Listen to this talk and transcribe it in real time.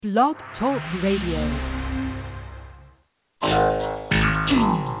Blog Talk Radio.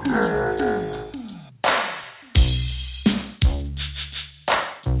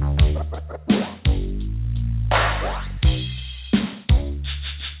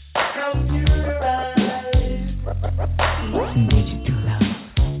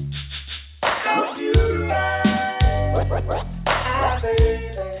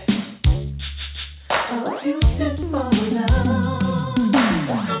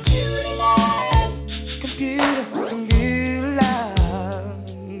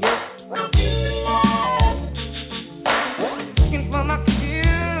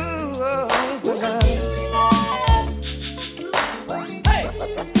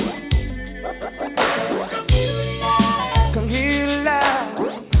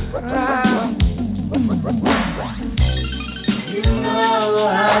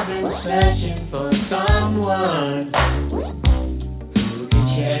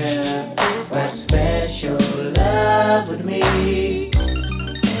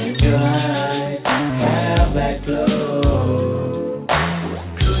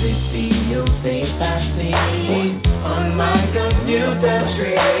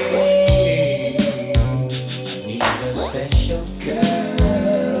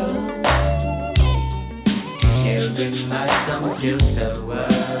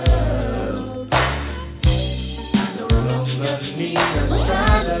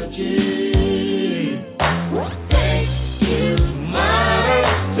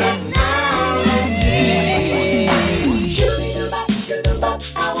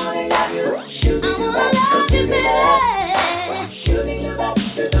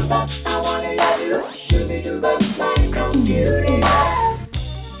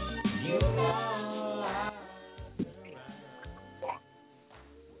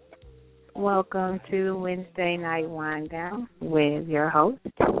 Welcome to Wednesday Night Wind Down with your host,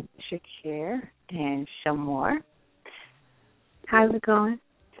 Shakir and Shamor. How's it going,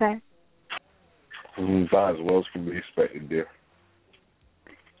 sir? About as well as can be expected, dear.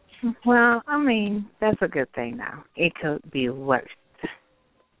 Well, I mean, that's a good thing now. It could be worse.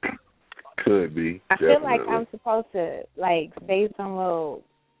 Could be. I feel like I'm supposed to, say some little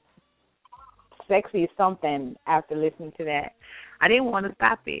sexy something after listening to that. I didn't want to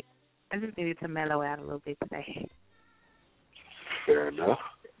stop it. I just needed to mellow out a little bit today. Fair enough.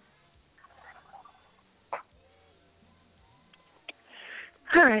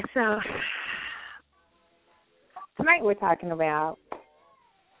 All right, so tonight we're talking about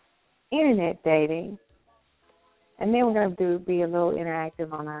internet dating, and then we're going to be a little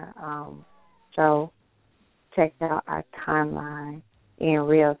interactive on our show. Check out our timeline in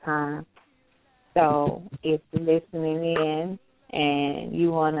real time. So if you're listening in and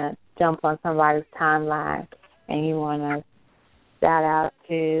you want to jump on somebody's timeline and you want to shout out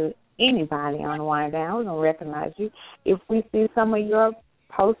to anybody on the Wind Down, we're going to recognize you. If we see some of your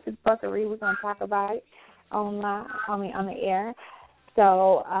posted fuckery, we're going to talk about it on the air.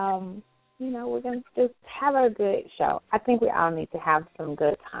 So, we're going to just have a good show. I think we all need to have some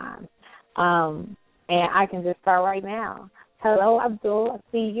good times. And I can just start right now. Hello, Abdul.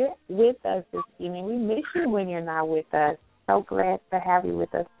 I see you're with us this evening. We miss you when you're not with us. So glad to have you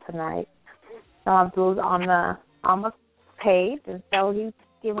with us tonight. So Abdul's on the page, and so he's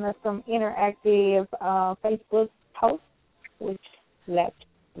giving us some interactive Facebook posts, which that's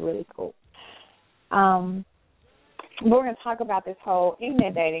really cool. We're going to talk about this whole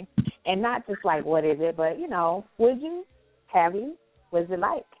internet dating, and not just like what is it, but would you, have you, what is it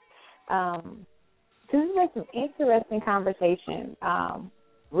like? So there's been some interesting conversation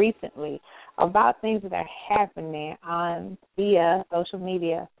recently about things that are happening via social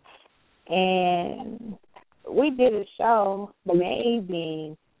media. And we did a show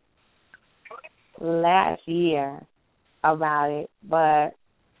maybe last year about it, but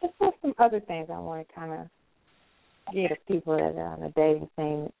there's just some other things I want to kind of get at people that are on the dating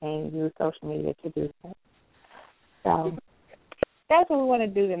scene and use social media to do that. So that's what we want to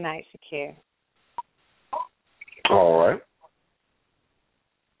do tonight, Shakir. All right.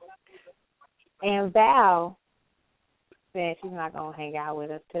 And Val said she's not going to hang out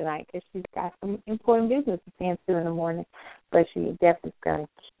with us tonight because she's got some important business to attend to in the morning, but she definitely is going to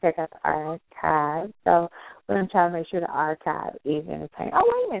check out the archive. So we're going to try to make sure the archive is entertaining. Oh,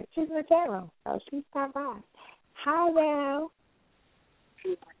 wait a minute. She's in the chat room, so she stopped by. Hi, Val.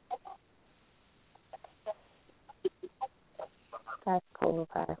 That's cool of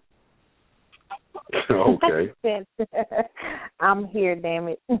her. Okay. I'm here, damn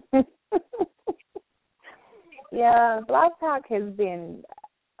it. Yeah, Blog Talk has been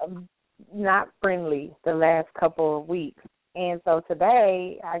not friendly the last couple of weeks. And so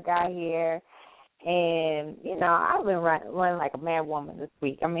today I got here, and, I've been running like a mad woman this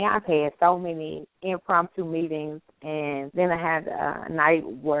week. I mean, I've had so many impromptu meetings, and then I had a night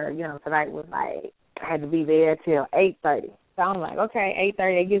where, tonight was like, I had to be there till 8:30. So I'm like, okay,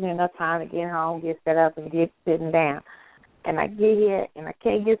 8:30, it gives me enough time to get home, get set up, and get sitting down. And I get here, and I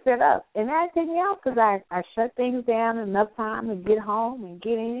can't get set up. And that takes me out because I shut things down enough time to get home and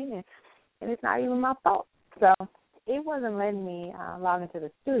get in, and it's not even my fault. So it wasn't letting me log into the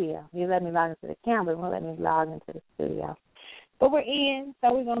studio. You let me log into the camera, but it won't let me log into the studio. But we're in,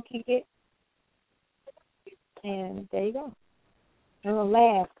 so we're going to kick it. And there you go. I'm going to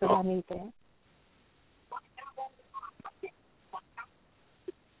laugh because I need that.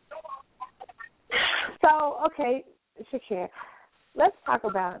 So, okay, Shakir, let's talk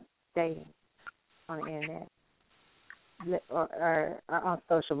about dating on the internet or on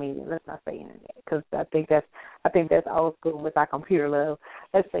social media. Let's not say internet because I think that's old school with our computer love.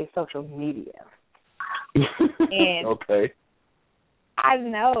 Let's say social media. And okay. I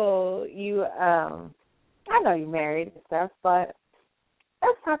know you. I know you're married and stuff, but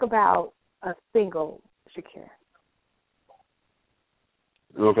let's talk about a single Shakir.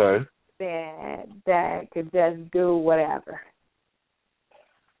 Okay. That could just do whatever.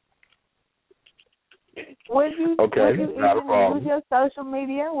 Would you even use your social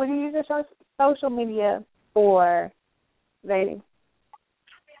media? Would you use your social media for dating?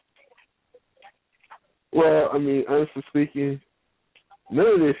 Well, I mean, honestly speaking, none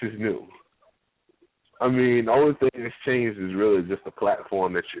of this is new. I mean, the only thing that's changed is really just the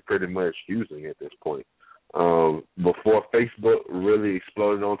platform that you're pretty much using at this point. Before Facebook really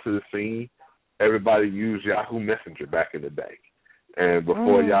exploded onto the scene, everybody used Yahoo Messenger back in the day. And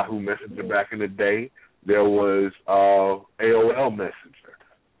before Yahoo Messenger back in the day, there was AOL Messenger.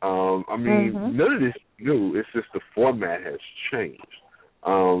 I mean, none of this is new. It's just the format has changed.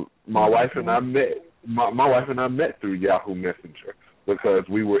 My wife and I met. My wife and I met through Yahoo Messenger because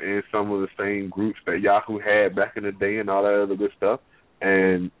we were in some of the same groups that Yahoo had back in the day and all that other good stuff,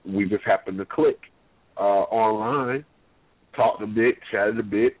 and we just happened to click online, talked a bit, chatted a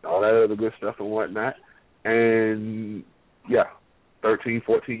bit, all that other good stuff and whatnot, and 13,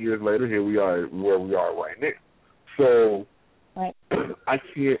 14 years later, here we are where we are right now. So right. I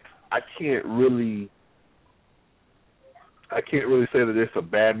can't really say that it's a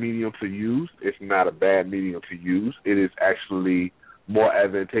bad medium to use. It's not a bad medium to use. It is actually more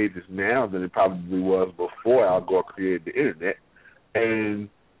advantageous now than it probably was before Al Gore created the internet, and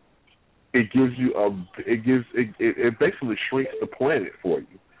it gives you it basically shrinks the planet for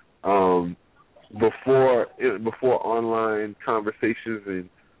you. Before online conversations and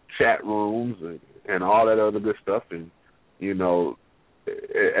chat rooms and all that other good stuff, and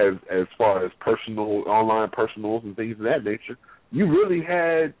as far as online personals and things of that nature, you really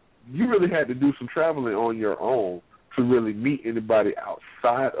had to do some traveling on your own to really meet anybody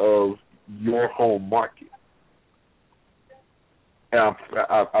outside of your home market. And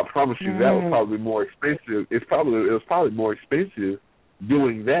I promise you that was probably more expensive. It was probably more expensive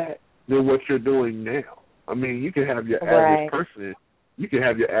doing that than what you're doing now. I mean, you can have your average person. You can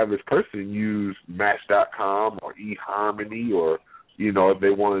have your average person use Match.com or eHarmony, or if they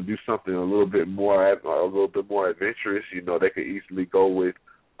want to do something a little bit more adventurous, they could easily go with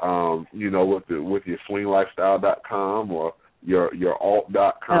with your SwingLifestyle.com or your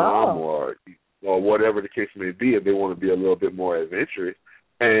Alt.com or whatever the case may be, if they want to be a little bit more adventurous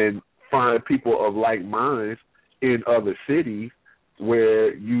and find people of like minds in other cities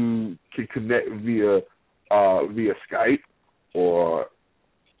where you can connect via Skype or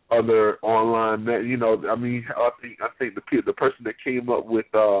other online. I think the person that came up with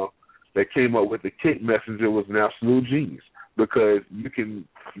the Kik Messenger was now Slew Genius, because you can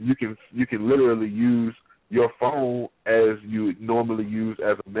literally use your phone as you normally use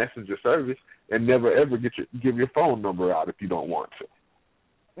as a messenger service and never ever give your phone number out if you don't want to.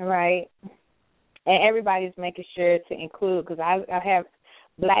 Right. And everybody's making sure to include, because I have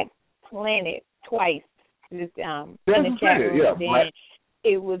Black Planet twice in the chat room. Then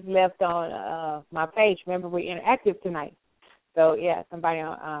it was left on my page. Remember, we're interactive tonight. So, somebody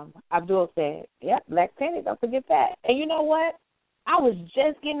on Abdul said, Black Planet, don't forget that. And you know what? I was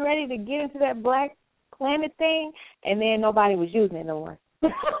just getting ready to get into that Black Planet thing, and then nobody was using it no more.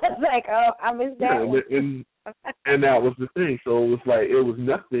 It's like, I missed that one. And that was the thing. So it was like, it was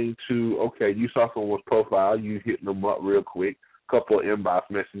nothing to, you saw someone's profile, you hitting them up real quick, couple of inbox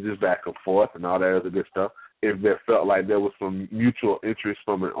messages back and forth and all that other good stuff. If there felt like there was some mutual interest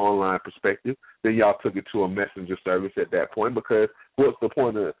from an online perspective, then y'all took it to a messenger service at that point, because what's the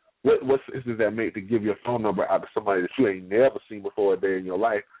point of what sense does that make to give your phone number out to somebody that you ain't never seen before a day in your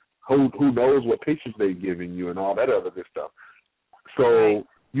life? Who knows what pictures they've given you and all that other good stuff. So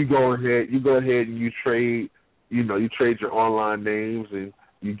you go ahead and you trade your online names, and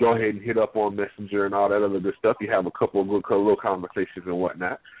you go ahead and hit up on Messenger and all that other good stuff. You have a couple of good little conversations and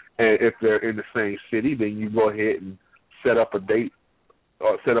whatnot. And if they're in the same city, then you go ahead and set up a date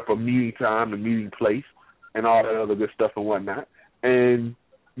or set up a meeting time, a meeting place, and all that other good stuff and whatnot. And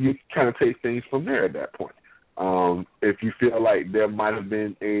you kind of take things from there at that point. If you feel like there might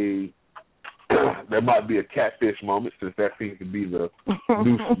be a catfish moment, since that seems to be the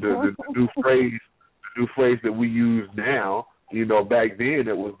new phrase that we use now. Back then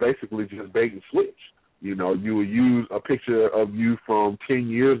it was basically just bait and switch. You would use a picture of you from 10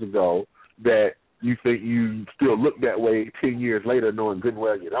 years ago that you think you still look that way 10 years later, knowing good and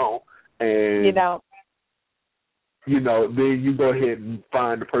well you don't. And you don't. Then you go ahead and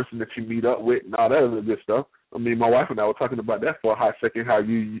find the person that you meet up with and all that other good stuff. I mean, my wife and I were talking about that for a hot second, how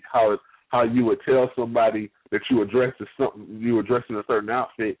you would tell somebody that you were dressed as something, you were dressed in a certain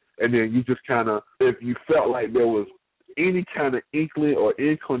outfit, and then you just kind of, if you felt like there was any kind of inkling or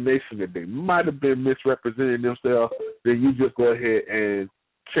inclination that they might have been misrepresenting themselves, then you just go ahead and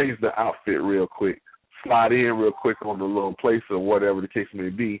change the outfit real quick, slide in real quick on the little place or whatever the case may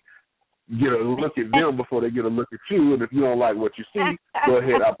be, get a look at them before they get a look at you, and if you don't like what you see, go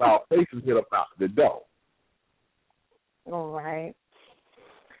ahead about face and hit up out the door. All right.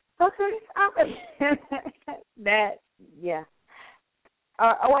 Okay. Yeah.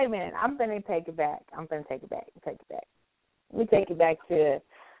 Wait a minute. I'm going to take it back. Let me take it back to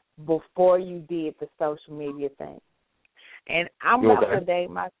before you did the social media thing. And I'm about to date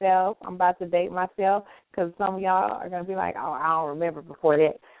myself. Because some of y'all are going to be like, oh, I don't remember before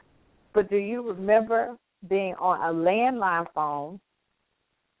that. But do you remember being on a landline phone?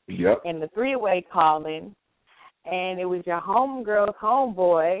 Yep. And the three-way calling, and it was your homegirl's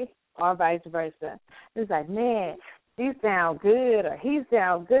homeboy, or vice versa. It's like, man, you sound good, or he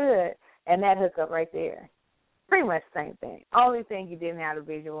sound good, and that hookup right there. Pretty much the same thing. Only thing you didn't have a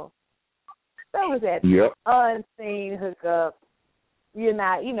visual. That was that unseen hookup. You're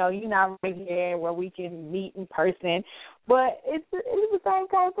not right here where we can meet in person, but it's the same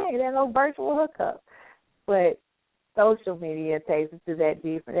kind of thing. There's no virtual hookup, but social media takes it to that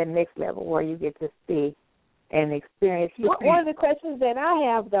next level where you get to see and experience. One of the questions that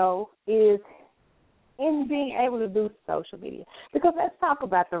I have, though, is in being able to do social media, because let's talk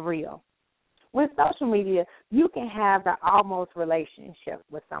about the real. With social media, you can have the almost relationship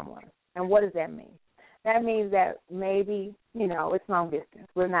with someone. And what does that mean? That means that maybe, it's long distance.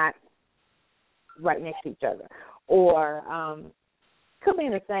 We're not right next to each other. Or could be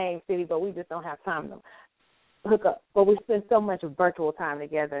in the same city, but we just don't have time to hook up. But we spend so much virtual time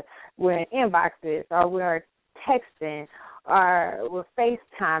together. We're in inboxes, or we're texting, or we're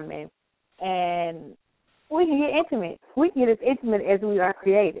FaceTiming, and we can get intimate. We can get as intimate as we are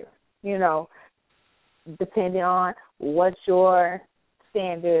creative, depending on what your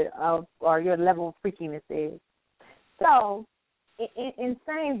standard of or your level of freakiness is. So, in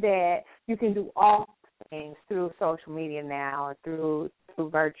saying that, you can do all things through social media now, or through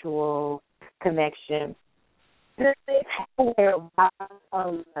virtual connection.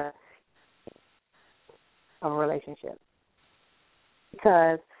 A relationship,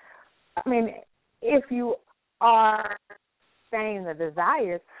 because if you are saying the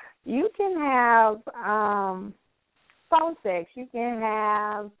desires, you can have phone sex. You can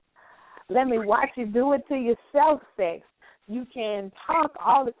have let me watch you do it to yourself sex. You can talk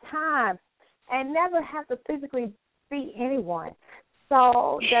all the time and never have to physically see anyone.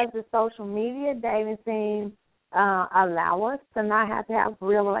 So does the social media dating scene allow us to not have to have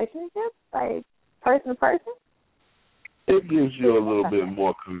real relationships, like person to person? It gives you a little bit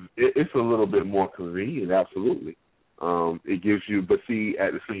more. It's a little bit more convenient, absolutely. It gives you, but see,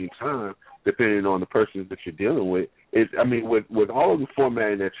 at the same time, depending on the person that you're dealing with, with all of the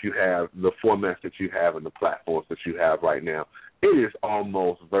formatting that you have, the formats that you have, and the platforms that you have right now, it is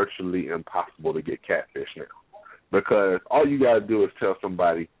almost virtually impossible to get catfish now, because all you got to do is tell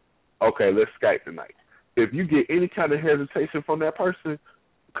somebody, okay, let's Skype tonight. If you get any kind of hesitation from that person,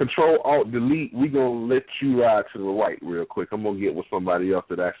 Control-Alt-Delete, we're going to let you ride to the right real quick. I'm going to get with somebody else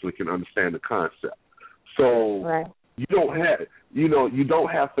that actually can understand the concept. So you don't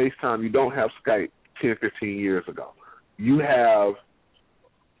have FaceTime, you don't have Skype 10, 15 years ago. You have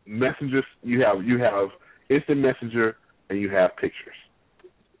messages, you have instant messenger, and you have pictures.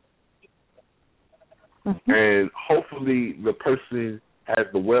 Mm-hmm. And hopefully the person has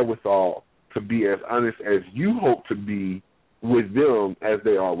the wherewithal to be as honest as you hope to be with them as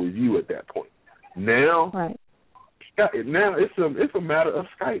they are with you at that point. Now, right. Now it's a matter of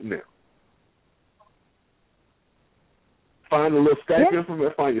Skype now. Find a little Skype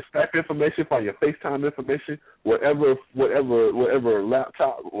information, find your Skype information, find your FaceTime information, whatever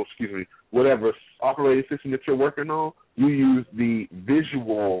laptop, or excuse me, whatever operating system that you're working on, you use the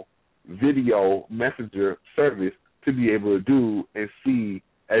visual video messenger service to be able to do and see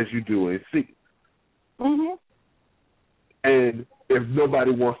as you do and see. Mhm. And if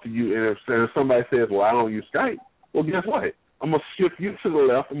nobody wants to use, and if somebody says, well, I don't use Skype, well, guess what? I'm going to shift you to the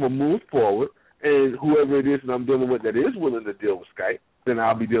left, I'm going to move forward, and whoever it is that I'm dealing with that is willing to deal with Skype, then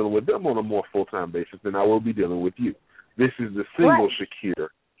I'll be dealing with them on a more full-time basis than I will be dealing with you. This is the single Shakir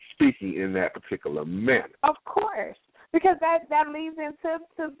speaking in that particular manner. Of course, because that leads into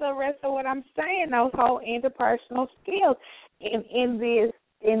the rest of what I'm saying, those whole interpersonal skills in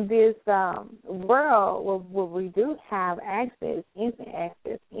this world where we do have instant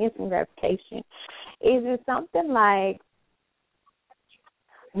gratification. Is it something like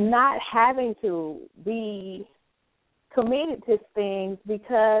not having to be committed to things?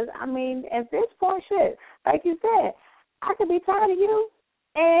 Because, I mean, at this point, shit, like you said, I could be tired of you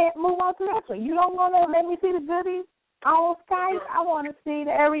and move on to the next one. You don't want to let me see the goodies on Skype? I want to see the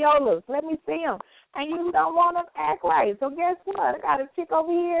areolas. Let me see them. And you don't want to act right. So guess what? I got a chick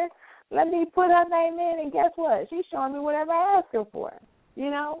over here. Let me put her name in, and guess what? She's showing me whatever I ask her for. You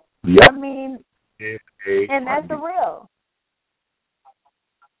know? Yep. I mean, and that's the real.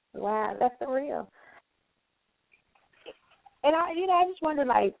 Wow, that's the real. And I just wonder,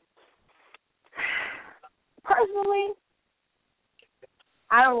 like, personally,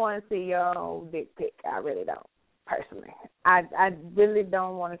 I don't want to see your old dick pic. I really don't. Personally, I really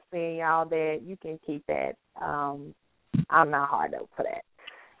don't want to see y'all that. You can keep that. I'm not hard up for that.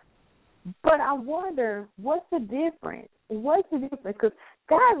 But I wonder, what's the difference? What's the difference? Because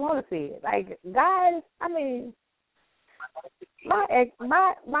guys want to see it. Like, guys, I mean, my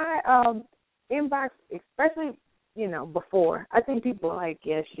inbox, especially, before, I think people are like,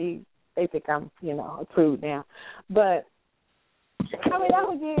 yeah, they think I'm, a prude now. But, I mean, I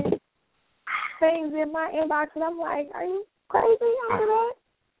would get things in my inbox, and I'm like, are you crazy over that?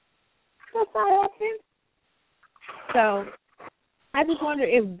 That's not happening. So, I just wonder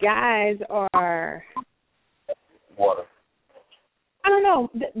if guys are, water. I don't know,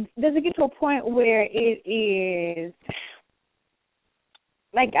 does it get to a point where it is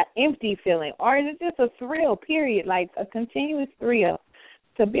like an empty feeling, or is it just a thrill, period, like a continuous thrill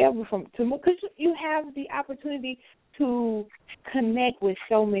to be able to because you have the opportunity to connect with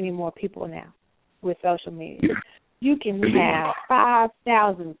so many more people now with social media. Yeah. You can have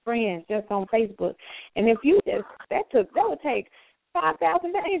 5,000 friends just on Facebook, and if you just that would take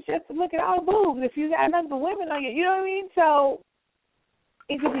 5,000 days just to look at all the boobs if you got nothing but women on you. You know what I mean? So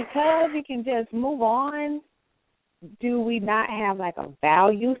is it because you can just move on? Do we not have like a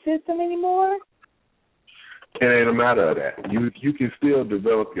value system anymore? It ain't a matter of that. You can still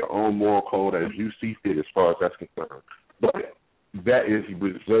develop your own moral code as you see fit as far as that's concerned. But that is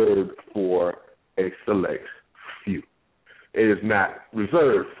reserved for a select few. It is not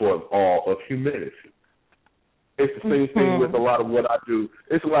reserved for all of humanity. It's the same thing with a lot of what I do.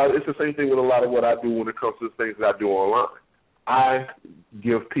 It's the same thing with a lot of what I do when it comes to the things that I do online. I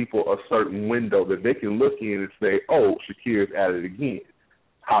give people a certain window that they can look in and say, oh, Shakir's at it again.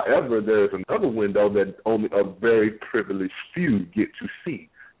 However, there's another window that only a very privileged few get to see,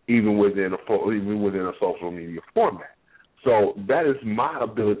 even within a social media format. So that is my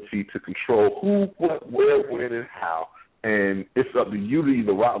ability to control who, what, where, when, and how, and it's up to you to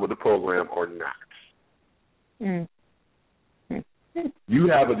either rock with the program or not. You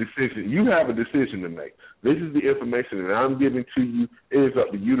have a decision. You have a decision to make. This is the information that I'm giving to you. It is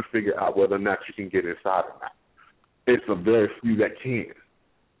up to you to figure out whether or not you can get inside or not. It's a very few that can.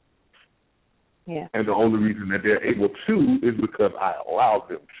 Yeah. And the only reason that they're able to is because I allow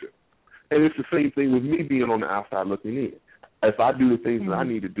them to. And it's the same thing with me being on the outside looking in. If I do the things that I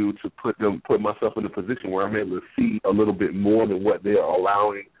need to do to put myself in a position where I'm able to see a little bit more than what they're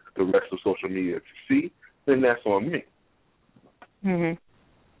allowing the rest of social media to see, then that's on me.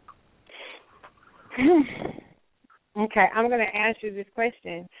 Okay, I'm going to ask you this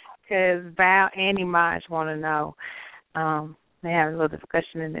question because Val and Imaj want to know. They have a little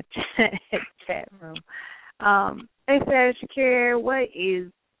discussion in the chat room. They said, Shakir, what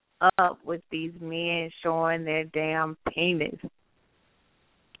is up with these men showing their damn penis?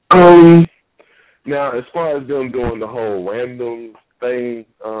 Now, as far as them doing the whole random thing,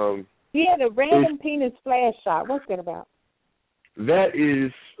 yeah, the random penis flash shot. What's that about? That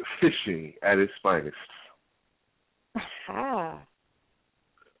is fishing at its finest. Aha.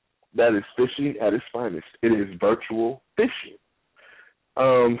 That is fishing at its finest. It is virtual fishing.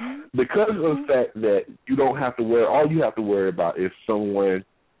 Because of the fact that you don't have to worry, all you have to worry about is someone,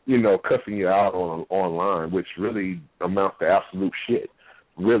 cussing you out online, which really amounts to absolute shit,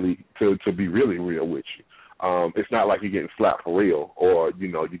 really, to be really real with you. It's not like you're getting slapped for real or,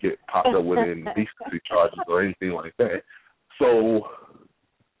 you get popped up with indecency charges or anything like that. So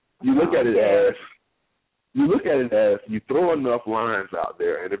you look at it as you throw enough lines out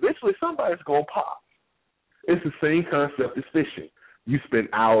there and eventually somebody's going to pop. It's the same concept as fishing. You spend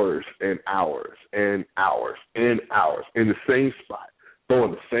hours and hours and hours and hours in the same spot,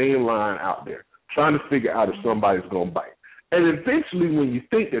 throwing the same line out there, trying to figure out if somebody's going to bite. And eventually when you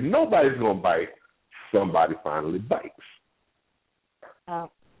think that nobody's going to bite, somebody finally bites. Oh.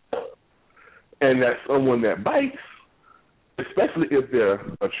 And that someone that bites, especially if they're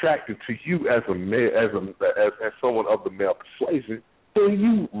attracted to you as a male, as someone of the male persuasion, then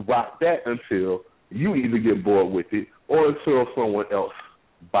you rock that until you either get bored with it or until someone else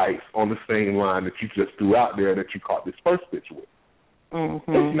bites on the same line that you just threw out there that you caught this first fish with.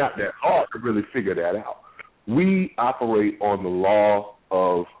 Mm-hmm. It's not that hard to really figure that out. We operate on the law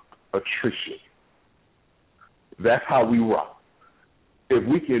of attrition. That's how we rock. If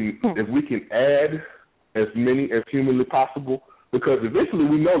we can add as many as humanly possible, because eventually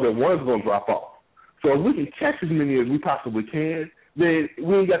we know that one's going to drop off. So if we can catch as many as we possibly can, then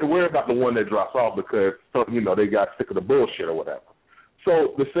we ain't got to worry about the one that drops off because, they got sick of the bullshit or whatever.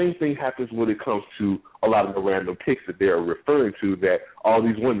 So the same thing happens when it comes to a lot of the random pics that they're referring to, that all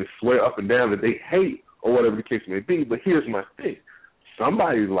these women swear up and down that they hate or whatever the case may be. But here's my thing.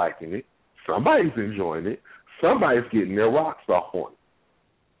 Somebody's liking it. Somebody's enjoying it. Somebody's getting their rocks off on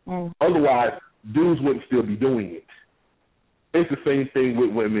it. Mm. Otherwise, dudes wouldn't still be doing it. It's the same thing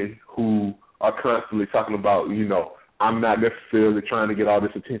with women who are constantly talking about, I'm not necessarily trying to get all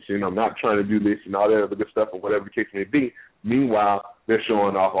this attention. I'm not trying to do this and all that other good stuff or whatever the case may be. Meanwhile, they're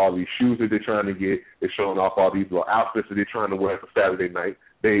showing off all these shoes that they're trying to get. They're showing off all these little outfits that they're trying to wear for Saturday night.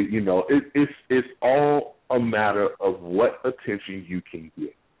 It's all a matter of what attention you can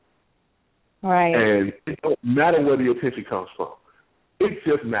get. Right. And it don't matter where the attention comes from. It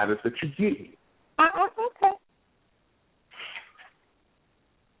just matters that you get it. Okay.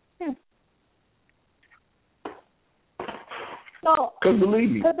 So, because believe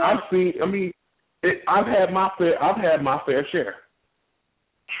me, I've had my fair share.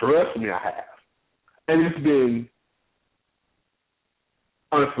 Trust me, I have, and it's been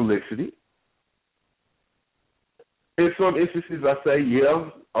unsolicited. In some instances, I say, yeah,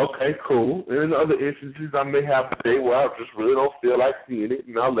 okay, cool. And in other instances, I may have a day where I just really don't feel like seeing it,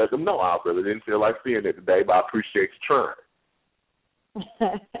 and I'll let them know I really didn't feel like seeing it today, but I appreciate you trying.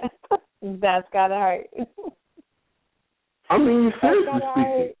 That's gotta hurt. I mean, seriously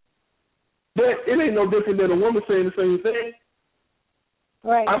speaking, but it ain't no different than a woman saying the same thing.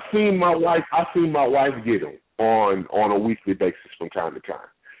 Right. I've seen my wife get them on a weekly basis from time to time,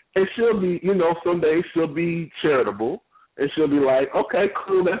 and she'll be, some days she'll be charitable, and she'll be like, okay,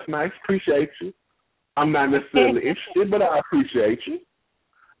 cool, that's nice, appreciate you. I'm not necessarily interested, but I appreciate you.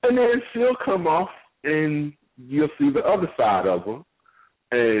 And then she'll come off, and you'll see the other side of them,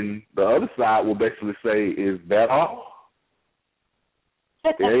 and the other side will basically say, is that all?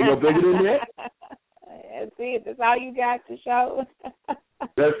 There ain't no bigger than that. That's it. That's all you got to show.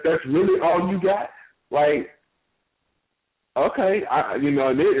 That's really all you got. Like, okay,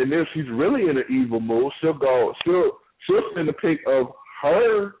 and if she's really in an evil mood, she'll send a pic of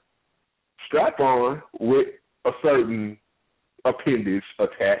her strap on with a certain appendage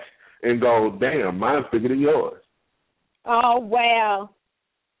attached, and go, damn, mine's bigger than yours. Oh wow.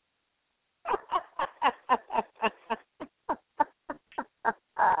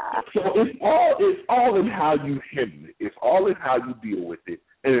 So it's all in how you handle it. It's all in how you deal with it,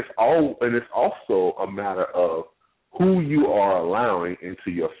 and it's also a matter of who you are allowing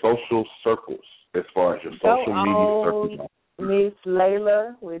into your social circles as far as your social media circles. Miss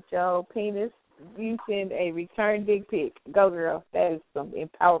Layla, with your penis, you send a return dick pic. Go, girl. That is some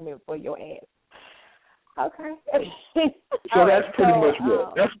empowerment for your ass. Okay. So that's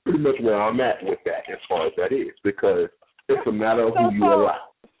pretty much where I'm at with that as far as that is, because it's a matter of who you allow.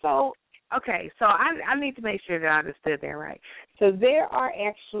 So I need to make sure that I understood that right. So there are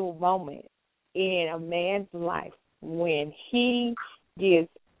actual moments in a man's life when he gets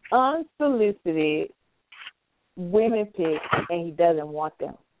unsolicited women pics and he doesn't want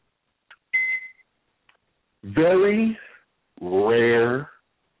them. Very rare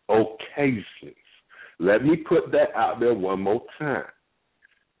occasions. Let me put that out there one more time.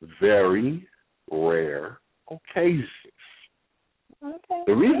 Very rare occasions. Okay.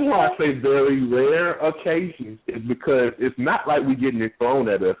 The reason why I say very rare occasions is because it's not like we're getting it thrown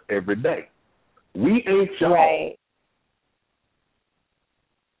at us every day. We ain't y'all. Right.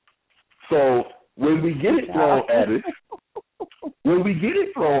 So when we get it thrown at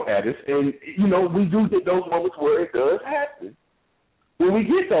us, and, you know, we do get those moments where it does happen. When we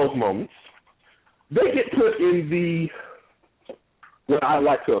get those moments, they get put in what I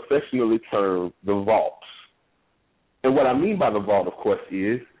like to affectionately term the vault. And what I mean by the vault, of course,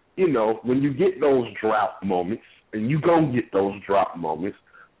 is, you know, when you get those drought moments, and you gonna get those drought moments,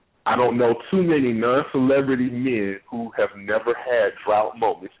 I don't know too many non-celebrity men who have never had drought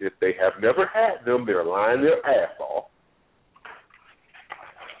moments. If they have never had them, they're lying their ass off.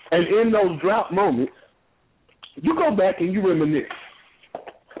 And in those drought moments, you go back and you reminisce.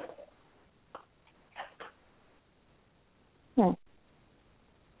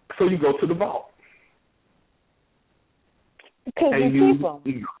 So you go to the vault. Because you keep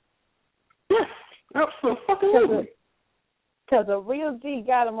them. Yes, absolutely. Because a real G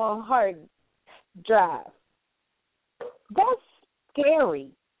got them on hard drive. That's scary.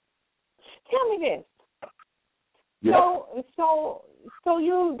 Tell me this. Yeah. So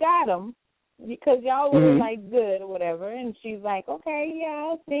you got them because y'all were like good or whatever, and she's like, okay,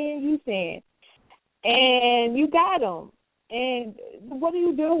 yeah, you saying, and you got them. And what do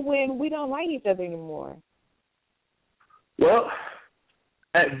you do when we don't like each other anymore? Well,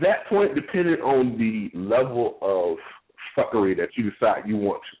 at that point, depending on the level of fuckery that you decide you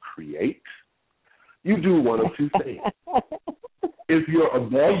want to create, you do one of two things. If you're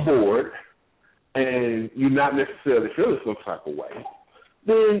above board and you're not necessarily feeling some type of way,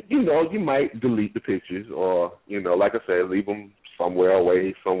 then, you know, you might delete the pictures or, you know, like I said, leave them somewhere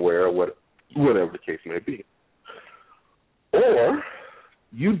away, somewhere, whatever the case may be. Or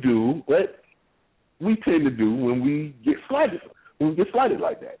you do what we tend to do when we get slighted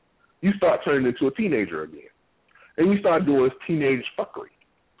like that. You start turning into a teenager again. And you start doing teenage fuckery.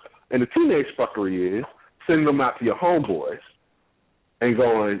 And the teenage fuckery is sending them out to your homeboys and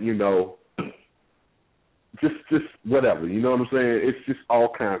going, you know, just whatever. You know what I'm saying? It's just all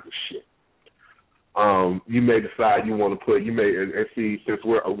kinds of shit. You may decide you want to put, and see, since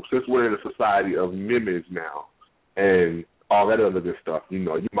we're in a society of memes now and all that other good stuff, you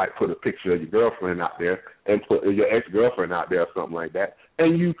know, you might put a picture of your girlfriend out there and put your ex-girlfriend out there or something like that,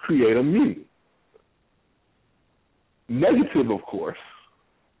 and you create a meme. Negative, of course,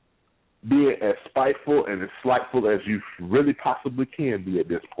 being as spiteful and as slightful as you really possibly can be at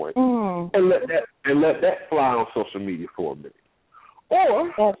this point, and let that fly on social media for a minute.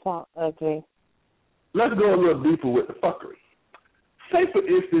 Or that's all ugly. Let's go a little deeper with the fuckery. Say, for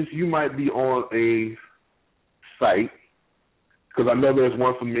instance, you might be on a site, because I know there's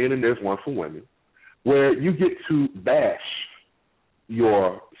one for men and there's one for women, where you get to bash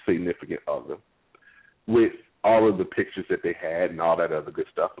your significant other with all of the pictures that they had and all that other good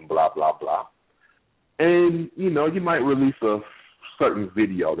stuff and blah, blah, blah. And, you know, you might release a certain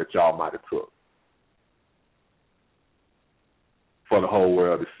video that y'all might have took for the whole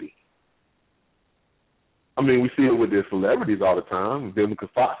world to see. I mean, we see it with the celebrities all the time. Vivica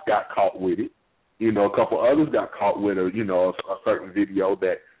Fox got caught with it. You know, a couple others got caught with a certain video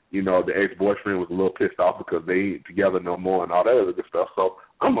that, you know, the ex-boyfriend was a little pissed off because they ain't together no more and all that other good stuff. So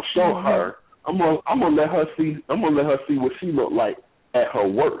I'm gonna show her. I'm gonna let her see what she looked like at her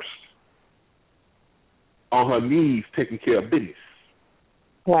worst, on her knees taking care of business.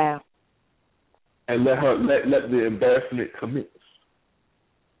 Wow. And let the embarrassment commence.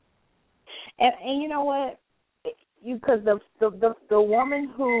 And you know what? Because the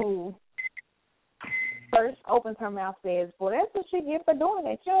woman who first opens her mouth says, "Boy, that's what she get for doing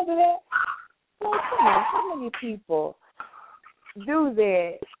that." You don't do that. Well, come on, how many people do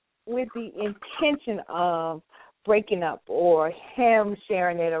that with the intention of breaking up or him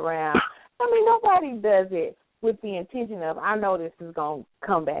sharing it around? I mean, nobody does it with the intention of, I know this is going to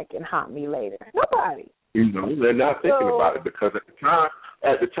come back and haunt me later. Nobody. You know, they're not thinking about it because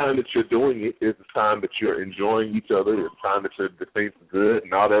at the time that you're doing it is the time that you're enjoying each other, it's the time that the things are good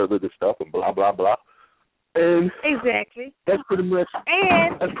and all that other good stuff and blah, blah, blah. And exactly. That's pretty much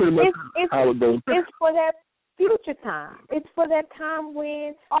how it goes. It's for that future time. It's for that time when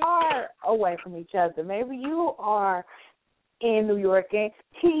you are away from each other. Maybe you are in New York and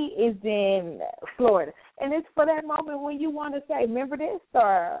he is in Florida. And it's for that moment when you want to say, remember this,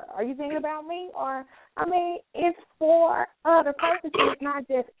 or are you thinking about me? Or, I mean, it's for other purposes, not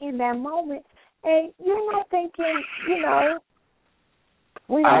just in that moment. And you're not thinking, you know,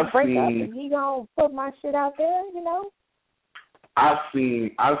 we gonna break up and he gonna put my shit out there, you know? I've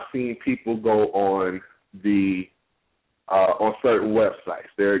seen people go on the on certain websites.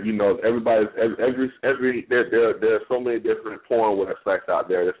 There, everybody's every there are so many different porn websites out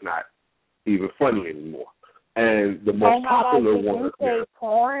there that's not even funny anymore. And the most popular one. Did you say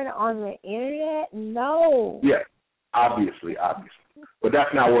porn on the internet? No. Yes, obviously. But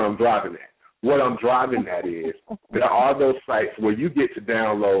that's not where I'm driving at. What I'm driving at is there are those sites where you get to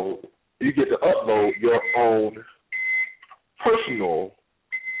upload your own personal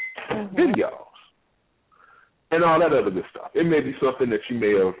videos and all that other good stuff. It may be something that you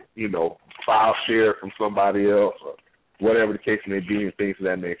may have, file shared from somebody else or whatever the case may be and things of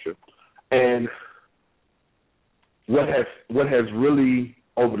that nature. And what has really,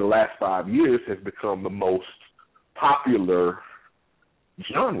 over the last 5 years, has become the most popular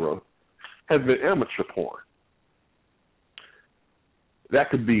genre has been amateur porn. That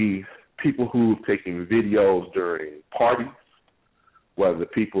could be people who've taken videos during parties, whether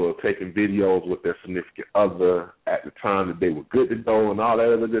people are taking videos with their significant other at the time that they were good to go and all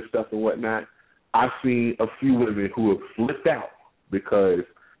that other good stuff and whatnot. I've seen a few women who have flipped out because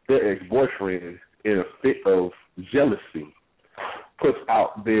their ex-boyfriend, in a fit of jealousy, puts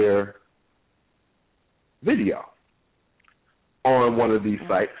out their video on one of these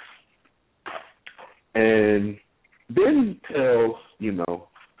sites and then tells,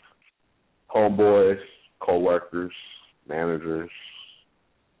 homeboys, co-workers, managers,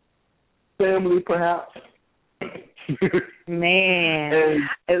 family perhaps. Man,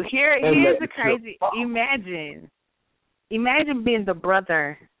 here's the crazy. Imagine being the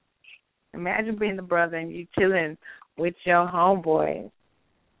brother. Imagine being the brother and you chilling with your homeboys,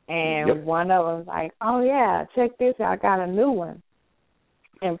 and one of them's like, "Oh yeah, check this out, I got a new one,"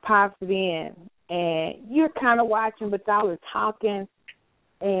 and pops it in, and you're kind of watching, but y'all are talking,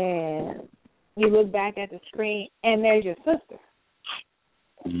 and you look back at the screen, and there's your sister.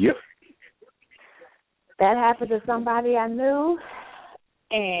 Yep. That happened to somebody I knew,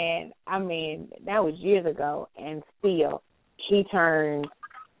 and, that was years ago, and still, he turned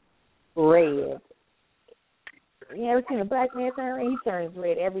red. You ever seen a black man turn red? He turns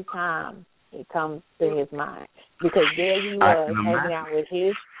red every time it comes to his mind, because there he was hanging out with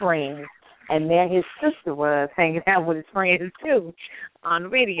his friends, and there his sister was hanging out with his friends, too, on the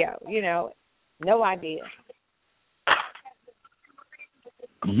video, no idea.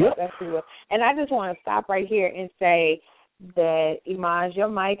 Yep. And I just want to stop right here and say that, Iman, your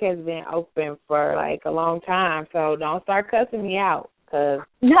mic has been open for a long time, so don't start cussing me out. Cause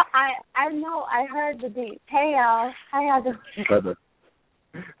no, I know. I heard the beat. Hey, y'all. How y'all doing?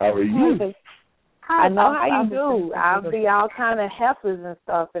 How are you? I know how you do. I'll be all kind of heifers and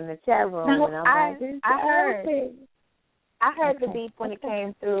stuff in the chat room. No, and I'm I heard the beep when it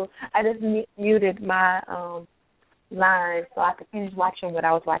came through. I just muted my line so I could finish watching what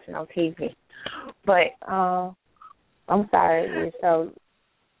I was watching on TV. But I'm sorry. So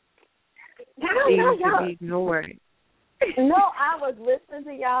you should be ignored. No, I was listening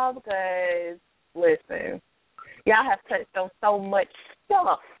to y'all because, listen, y'all have touched on so much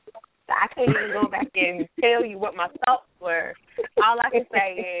stuff. I can't even go back and tell you what my thoughts were. All I can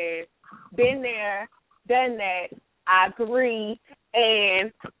say is, been there, done that, I agree,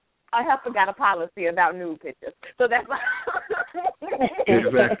 and I have got a policy about nude pictures. So that's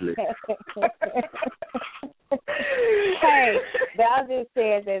exactly. Hey, Val just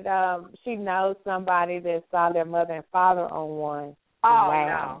said that she knows somebody that saw their mother and father on one. Oh,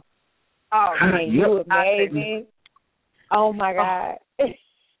 wow. No. Oh, and you amazing. Oh, my God.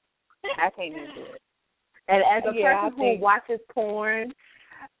 I can't even do it. And as a person who watches porn.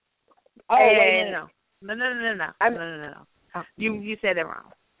 Oh, wait, no. You said it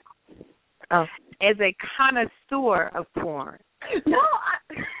wrong. Oh, as a connoisseur of porn. No,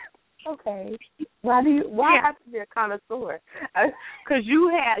 okay. Why have to be a connoisseur? Because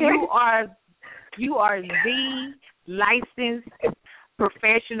you are the licensed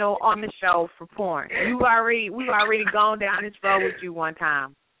professional on the show for porn. We've already gone down this road with you one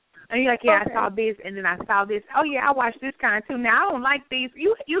time. And you're like, I saw this, and then I saw this. Oh, yeah, I watched this kind, too. Now, I don't like these.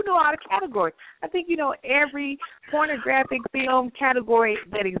 You know all the categories. I think you know every pornographic film category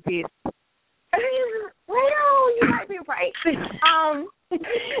that exists. Well, you might be right. Because,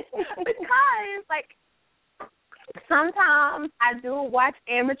 sometimes I do watch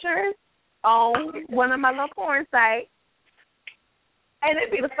amateurs on one of my little porn sites, and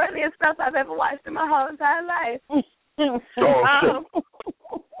it'd be the funniest stuff I've ever watched in my whole entire life.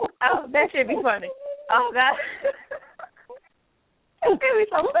 Oh, that should be funny. Oh, God. It'd be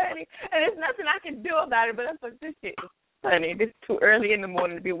so funny. And there's nothing I can do about it, but I'm like, this shit is funny. This is too early in the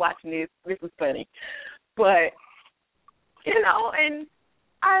morning to be watching this. This is funny. But, and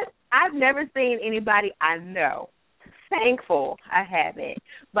I've never seen anybody I know. Thankful I haven't.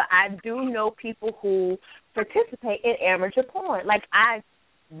 But I do know people who participate in amateur porn. Like, I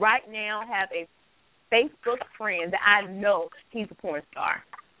right now have a Facebook friend that I know he's a porn star.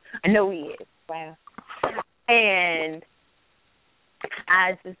 I know he is. Wow. And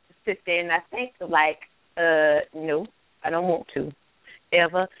I just sit there and I think, like, no, I don't want to.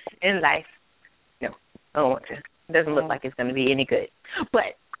 Ever in life. No, I don't want to. It doesn't look like it's going to be any good.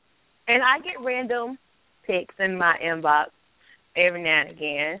 But, and I get random pics in my inbox every now and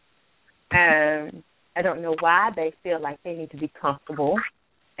again. I don't know why they feel like they need to be comfortable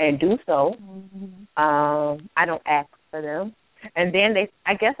and do so. I don't ask for them. And then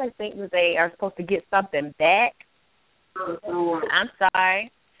I guess I think that they are supposed to get something back. I'm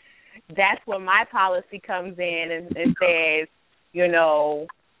sorry. That's where my policy comes in and says, you know,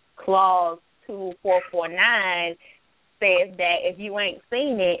 clause 2449 says that if you ain't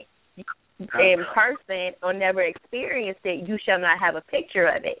seen it in person or never experienced it, you shall not have a picture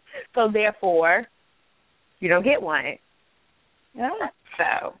of it. So therefore, you don't get one. Yeah.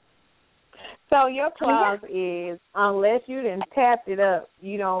 So your clause is unless you done tapped it up,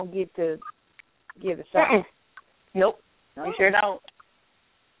 you don't get to give a shot. Nope. You sure don't.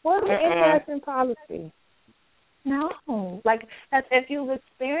 What an interesting policy. No. Like, if you've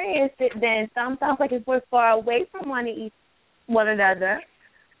experienced it, then sometimes, like, if we're far away from one another,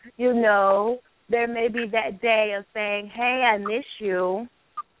 you know, there may be that day of saying, hey, I miss you.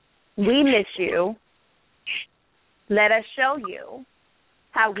 We miss you. Let us show you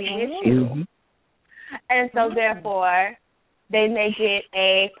how we miss you. And so, therefore, they may get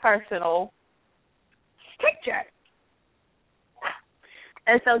a personal picture.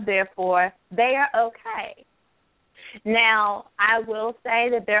 And so, therefore, they are okay. Now, I will say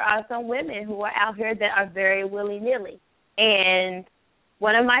that there are some women who are out here that are very willy-nilly. And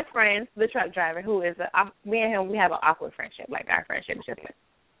one of my friends, the truck driver, who is, me and him, we have an awkward friendship. Like, our friendship is just,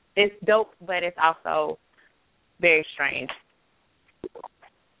 it's dope, but it's also very strange.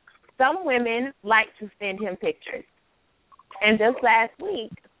 Some women like to send him pictures. And just last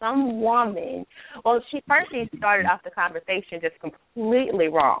week, some woman, she started off the conversation just completely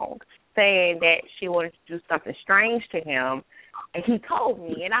wrong, saying that she wanted to do something strange to him, and he told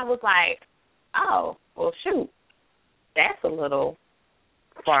me, and I was like, oh, well, shoot, that's a little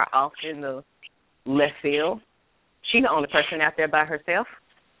far off in the left field. She's the only person out there by herself.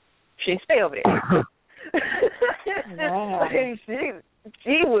 She didn't stay over there. Wow.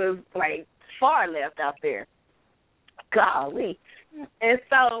 She was, like, far left out there. Golly. And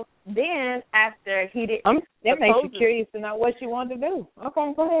so then after he did, that makes you curious to know what she wanted to do.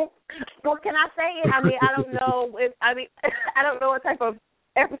 Okay, go ahead. Well, can I say it? I mean, I don't know. I don't know what type of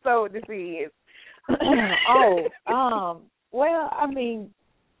episode this is. Well, I mean,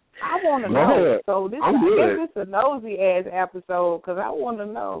 I want to know. So I guess it's a nosy ass episode because I want to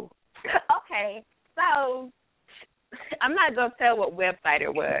know. Okay, so I'm not gonna tell what website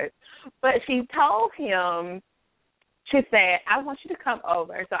it was, but she told him. She said, I want you to come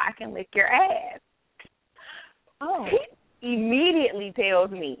over so I can lick your ass. Oh. He immediately tells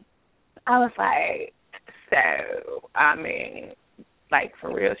me. I was like, so, I mean, like,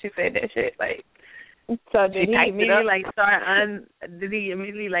 for real, she said that shit, like. So did he immediately,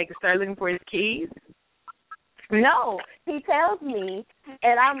 start looking for his keys? No. He tells me,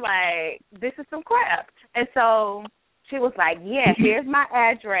 and I'm like, this is some crap. And so she was like, yeah, here's my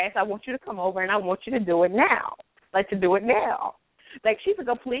address. I want you to come over, and I want you to do it now. Like, to do it now. Like, she's a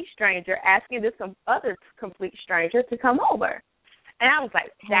complete stranger asking this other complete stranger to come over. And I was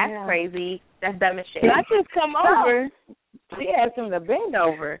like, that's crazy. That's dumb as shit. Not just come over. She asked him to bend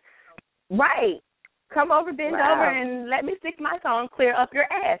over. Right. Come over, bend over, and let me stick my tongue clear up your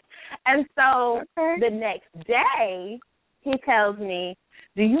ass. And so the next day, he tells me,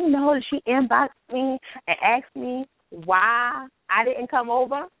 do you know that she inboxed me and asked me why I didn't come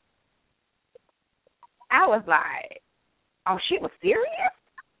over? I was like, oh, she was serious?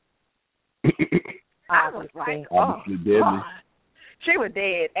 I was like, oh, God. She was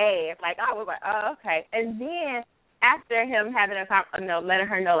dead ass. Like, I was like, oh, okay. And then after him having letting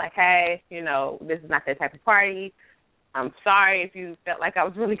her know, like, hey, you know, this is not that type of party. I'm sorry if you felt like I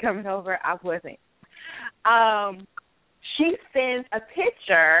was really coming over. I wasn't. She sends a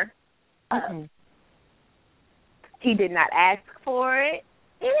picture. He did not ask for it.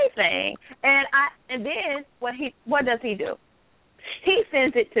 Anything, and then what does he do? He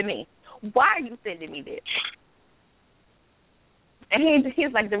sends it to me. Why are you sending me this? And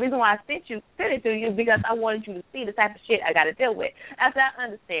he's like, the reason why I sent it to you is because I wanted you to see the type of shit I got to deal with. I said, I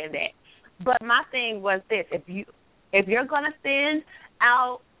understand that, but my thing was this: if you're gonna send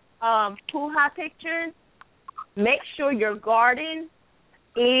out hoo-ha pictures, make sure your garden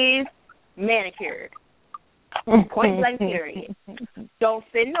is manicured. Point blank period. Don't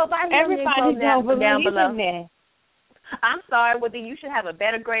send nobody Everybody don't believe down below. in that. I'm sorry, well then you should have a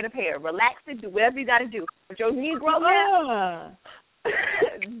better grade of hair. Relax it, do whatever you got to do. But your Negro hair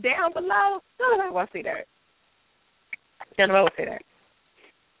down below, nobody wants to see that. Nobody wants to see that.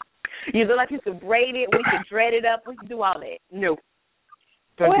 You look like you could braid it, we could dread it up, we could do all that. No.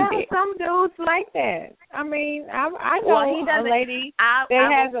 Some dudes like that. I mean, I know a lady that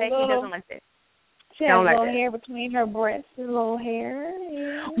has a little. He doesn't like that. She has a little hair between her breasts, a little hair.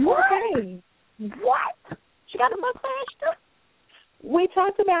 What? Okay. What? She got a mustache too? We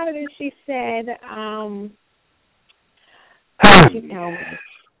talked about it, and she said, she told me.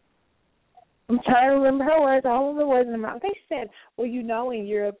 I'm trying to remember her words. All of the words in her mouth. They said, "Well, you know, in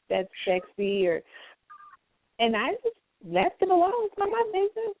Europe, that's sexy," and I just left it alone. It's not my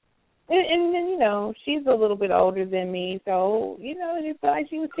business. And then, you know, she's a little bit older than me, so, you know, it felt like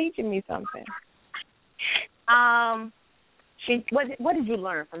she was teaching me something. What did you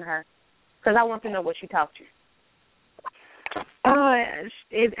learn from her? Because I want to know what she taught you.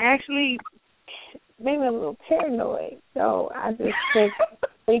 It actually made me a little paranoid, so I just check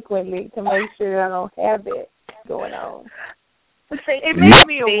frequently to make sure I don't have it going on. It made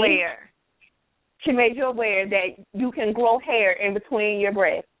me aware. She made you aware that you can grow hair in between your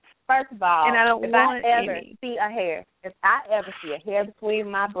breasts. First of all, and I don't want any. If I ever see a hair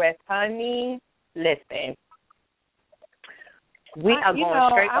between my breasts, honey, listen. We are going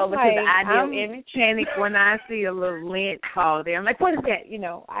straight over to the ideal image. Panic when I see a little lint fall there. I'm like, what is that? You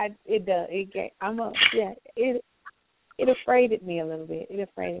know, it afraided me a little bit. It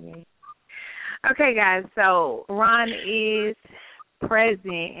afraided me. Okay, guys. So Ron is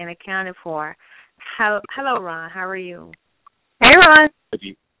present and accounted for. Hello, Ron. How are you? Hey, Ron.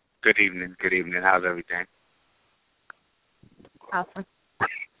 Good evening. Good evening. How's everything? Awesome.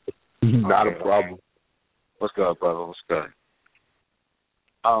 Not a problem. What's good, brother? What's good?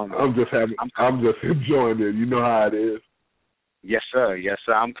 I'm just enjoying it. You know how it is. Yes, sir. Yes,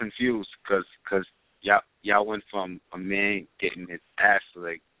 sir. I'm confused because y'all went from a man getting his ass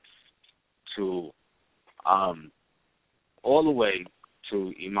licked to all the way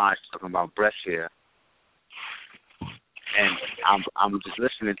to Imaj talking about breast hair, and I'm just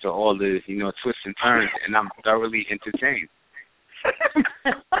listening to all the twists and turns, and I'm thoroughly entertained.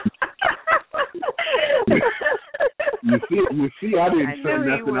 You see, I didn't say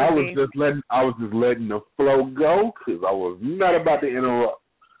nothing. I was just letting the flow go because I was not about to interrupt.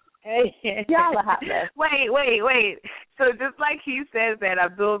 Y'all are hot mess. Wait. So just like he says that,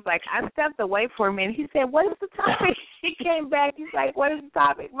 Abdul's like, I stepped away for a minute. He said, what is the topic? He came back. He's like, what is the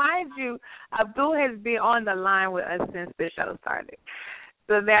topic? Mind you, Abdul has been on the line with us since the show started.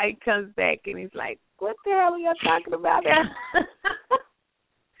 So now he comes back and he's like, what the hell are y'all talking about now?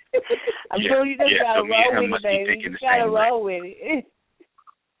 Abdul, you just got to roll with it, baby. You got to roll with it.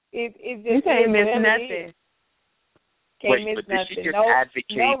 You can't miss nothing. Can't miss nothing.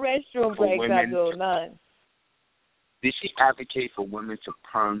 No restroom breaks, Abdul, none. Did she advocate for women to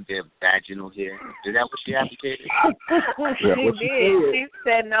perm their vaginal hair? Is that what she advocated? She did. She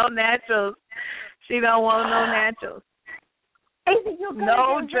said no naturals. She don't want no naturals.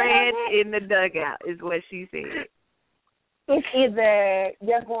 No dreads in the dugout is what she said. It's either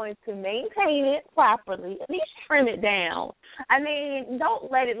you're going to maintain it properly, at least trim it down. I mean, don't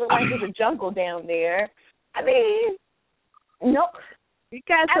let it look like there's a jungle down there. I mean, no. You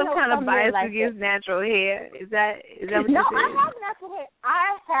got some kind of bias against natural hair. Is that what you're saying? No, I have natural hair.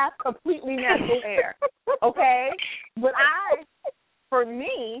 I have completely natural hair. Okay? But for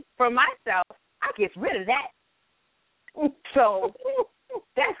myself, I get rid of that. So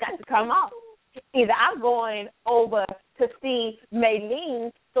that's got to come off. Either I'm going over to see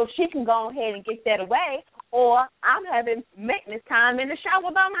Maylene so she can go ahead and get that away, or I'm having maintenance time in the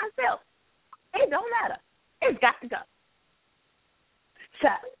shower by myself. It don't matter. It's got to go. So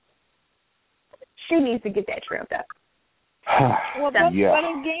she needs to get that trimmed up. But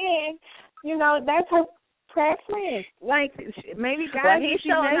again, that's her preference. Like, maybe guys she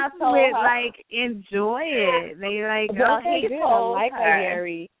messes with, like, enjoy it. They like, okay, good, I like a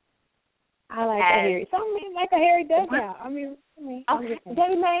hairy. I like a hairy. Some men like a hairy dugout. Okay,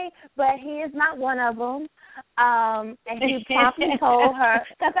 they may, but he is not one of them. And he promptly told her,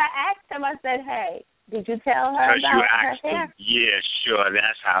 because I asked him, I said, hey, did you tell her about her hair? Him. Yeah, sure.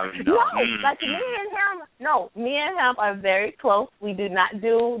 That's how I know. No, me and him are very close. We do not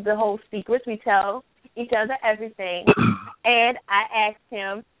do the whole secrets. We tell each other everything. And I asked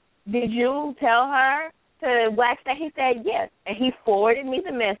him, did you tell her to wax that? He said yes. And he forwarded me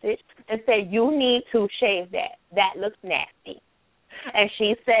the message and said, you need to shave that. That looks nasty. And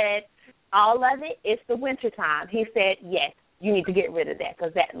she said, all of it, it's the wintertime. He said, yes, you need to get rid of that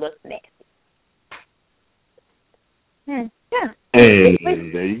because that looks nasty. Yeah.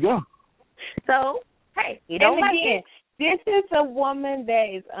 And there you go. So, hey, you don't like it. This is a woman that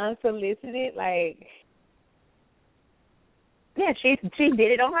is unsolicited, like. Yeah, she did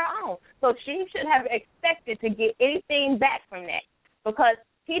it on her own. So she should have expected to get anything back from that because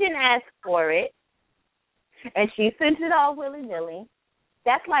he didn't ask for it, and she sent it all willy-nilly.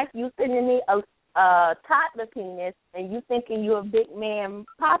 That's like you sending me a toddler penis and you thinking you're a big man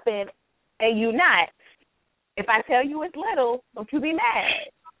popping and you not. If I tell you it's little, don't you be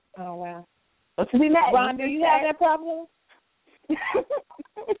mad. Oh, wow. Don't you be mad. Ron, do you have that problem?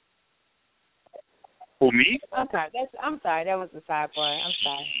 Who, me? I'm sorry. That was the sidebar. I'm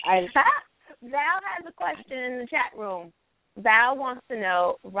sorry. Val has a question in the chat room. Val wants to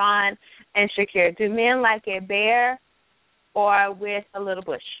know, Ron and Shakir, do men like it bare or with a little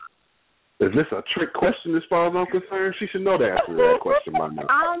bush? Is this a trick question as far as I'm concerned? She should know the answer to that question by now.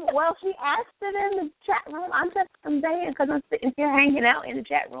 Well, she asked it in the chat room. I'm just conveying because I'm sitting here hanging out in the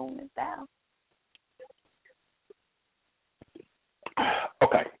chat room with Val.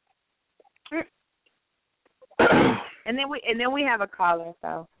 Okay. And then we have a caller,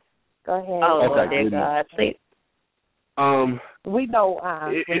 so go ahead. Oh, okay. God, please. We know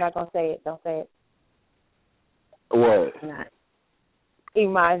we're not gonna say it. Don't say it. What? Not.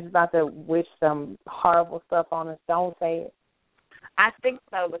 Imai's about to wish some horrible stuff on us. Don't say it. I think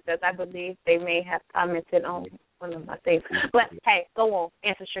so because I believe they may have commented on one of my things. But hey, go on,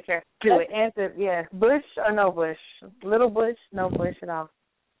 answer Shakir. Do it. Answer, yeah. Bush or no bush? Little bush, no bush at all.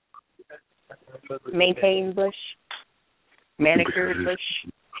 Maintain bush, manicured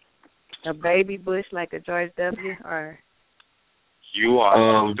bush, a baby bush like a George W. or you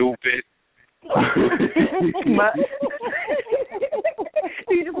are stupid.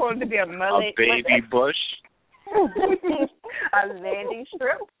 You just wanted to be a mullet. A baby bush. A landing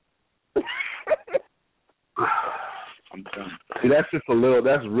strip. I'm done. See,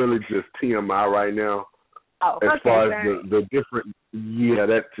 that's really just TMI right now. Oh, as okay, far as the different,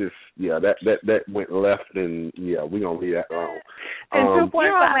 that went left, and we gonna leave that alone.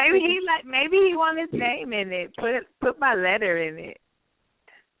 Maybe he want his name in it. Put my letter in it.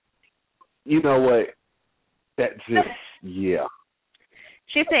 You know what? That just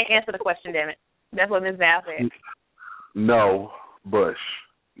She said, "Answer the question, damn it." That's what Ms. Val said. No, Bush.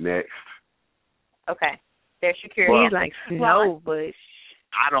 Next. Okay. There's Shakir. He's like no Bush.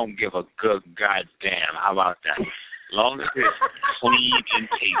 I don't give a good goddamn. How about that? As long as it's clean and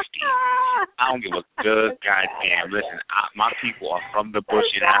tasty, I don't give a good goddamn. Listen, my people are from the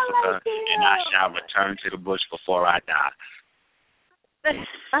bush in Africa, and I shall return to the bush before I die. That's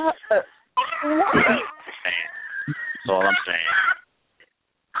all I'm saying.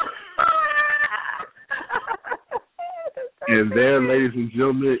 And there, ladies and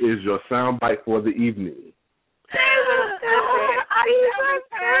gentlemen, is your soundbite for the evening.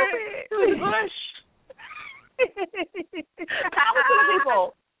 Bush.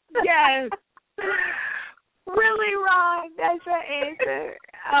 People. Yes. Really, Ron? That's your answer.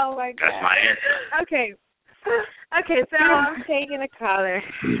 Oh my God. That's my answer. Okay. So I'm taking a caller.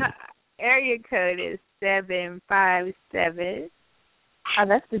 Area code is 757. Oh,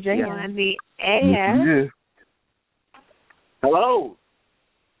 that's Virginia. You're on the air. Yeah. Hello.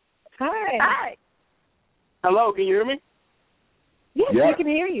 Hi. Hello, can you hear me? Yes, Yeah. we can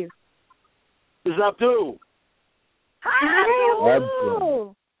hear you. This is Abdul. Hi.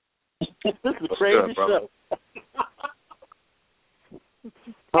 This is What's crazy good, brother? stuff.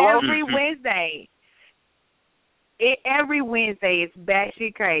 Hello? Every Wednesday it's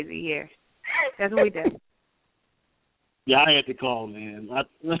batshit crazy here. That's what we do. Yeah, I had to call, man. I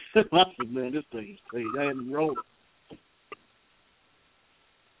said, man, this thing is crazy. I had to roll.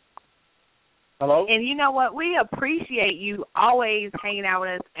 Hello? And you know what? We appreciate you always hanging out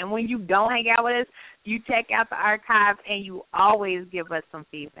with us. And when you don't hang out with us, you check out the archive and you always give us some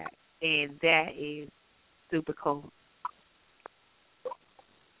feedback. And that is super cool.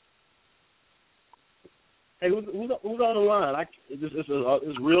 Hey, who's on the line?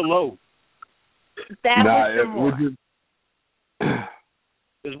 It's real low.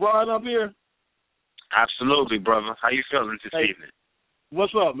 Is Ron up here? Absolutely, brother. How you feeling this evening?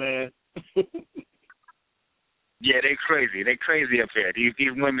 What's up, man? Yeah, they crazy. They crazy up here.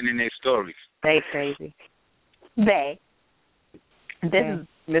 These women in their stories. They crazy. This is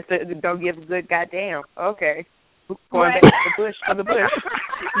Mr. Don't Give a Good Goddamn. Okay. Going back to the bush for the bush.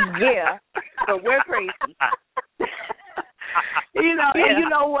 Yeah. but we're crazy. And you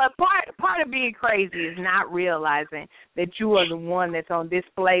know what? Part of being crazy is not realizing that you are the one that's on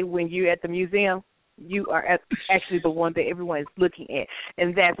display when you're at the museum. You are actually the one that everyone is looking at,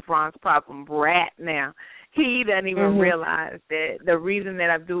 and that's Ron's problem right now. He doesn't even realize that the reason that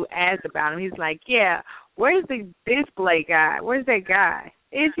I do ask about him, he's like, yeah, where's the display guy? Where's that guy?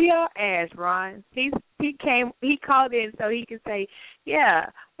 It's your ass, Ron. He called in so he could say, yeah,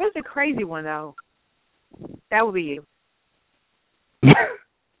 where's the crazy one, though? That would be you.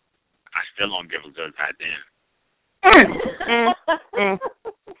 I still don't give a good goddamn.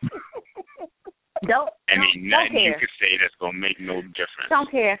 Nothing you could say that's going to make no difference.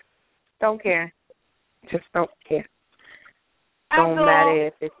 Don't care. Just don't care. Don't matter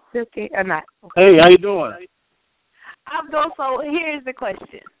if it's silky or not. Hey, how you doing? Abdul, so here's the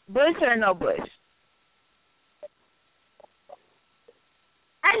question. Bush or no Bush?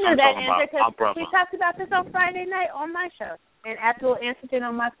 I knew that answer because we talked about this on Friday night on my show. And Abdul answered it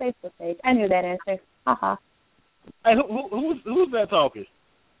on my Facebook page. I knew that answer. Hey, who's that talking?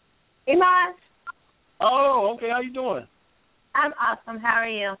 Iman. Oh, okay. How you doing? I'm awesome. How are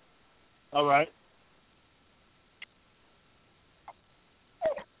you? All right.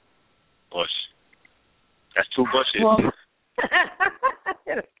 Bush. That's two bushes. Well,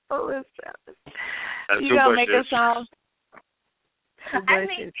 that's you two gonna bushes. make a song? Two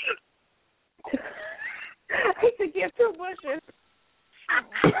bushes. I could give two bushes.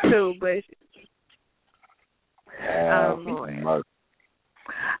 Two bushes. Boy.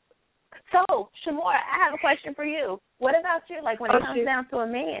 So, Shamora, I have a question for you. What about you? Like when it comes down to a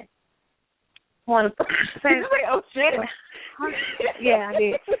man? Did you say, oh, shit? Yeah, I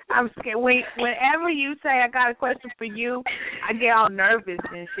did. I'm scared. Whenever you say I got a question for you, I get all nervous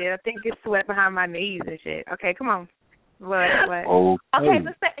and shit. I think it's sweat behind my knees and shit. Okay, come on. What? Okay,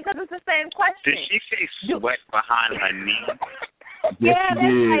 because it's the same question. Did she say sweat behind her knees? Yeah, that's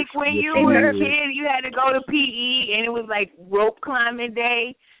like when you were a kid, you had to go to PE, and it was like rope climbing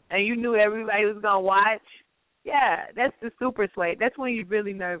day, and you knew everybody was going to watch. Yeah, that's the super sweat. That's when you're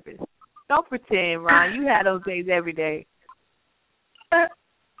really nervous. Don't pretend, Ron. You had those days every day. I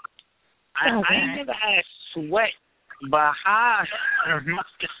ain't never had sweat behind. I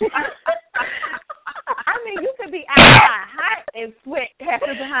mean, you could be outside hot and sweat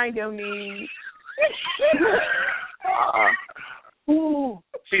happening behind your knees.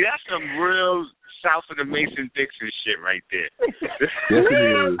 See, that's some real south of the Mason-Dixon shit right there. Yes, it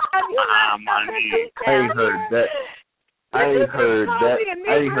is. My knees. I ain't heard that. I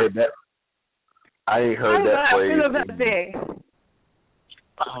ain't heard that phrase.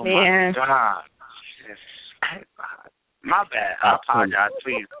 Oh, my God. My bad. I apologize.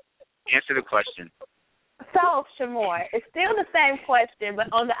 Please, answer the question. So, Shamor, it's still the same question,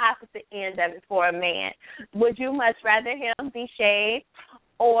 but on the opposite end of it for a man. Would you much rather him be shaved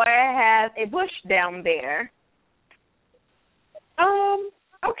or have a bush down there?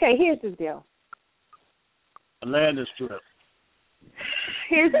 Okay, here's the deal. A landing strip.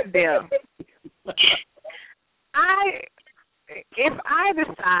 Here's the deal. If I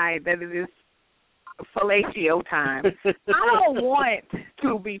decide that it is fellatio time, I don't want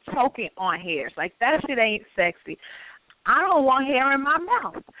to be choking on hairs. Like, that shit ain't sexy. I don't want hair in my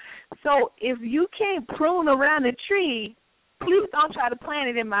mouth. So if you can't prune around the tree, please don't try to plant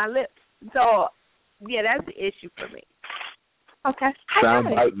it in my lips. So, yeah, that's the issue for me. Okay.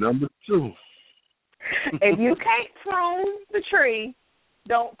 Soundbite number 2. If you can't prune the tree,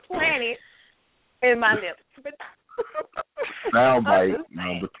 don't plant it in my lips. Soundbite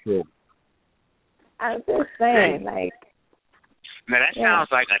number 2. I'm just saying, like. Now, that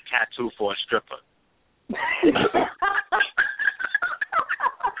sounds like a tattoo for a stripper.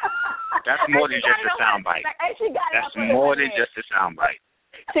 That's more than just a soundbite. That's more than just a soundbite.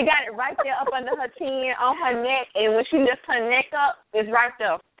 She got it right there up under her chin, on her neck, and when she lifts her neck up, it's right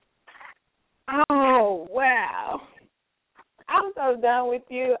there. Oh, wow. I'm so done with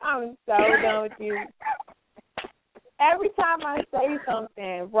you. Every time I say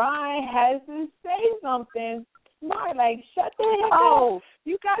something, Ryan has to say something. Mark, like, shut the heck up.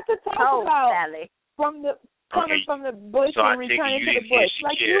 You got to talk about Sally. From the bush so and returning to the bush.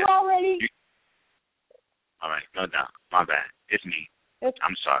 Like, you already. All right, no doubt. My bad. It's me.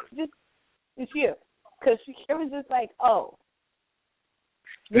 I'm sorry. It's you. Because it was just like, oh.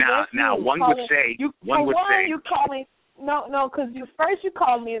 Now, one would say. You call me. No, because first you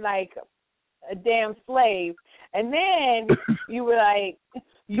called me like a damn slave, and then you were like,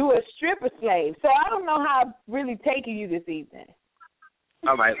 you a stripper slave. So I don't know how I'm really taking you this evening.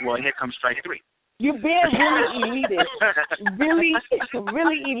 All right, well, here comes strike 3. You're being really elitist.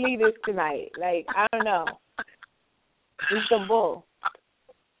 Really elitist tonight. Like, I don't know. It's some bull.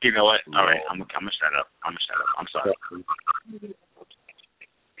 You know what? All right, I'm gonna shut up. I'm sorry.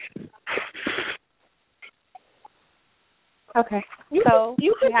 Okay. You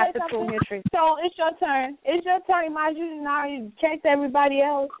have to pull your tree. So it's your turn. It's your turn, Maju. You already checked everybody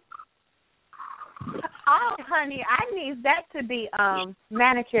else. Oh, honey, I need that to be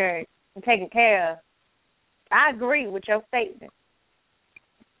manicured and taken care of. I agree with your statement.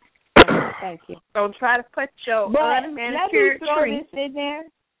 Thank you. So try to put your unmanicured tree.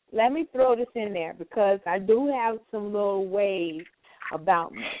 Let me throw this in there because I do have some little ways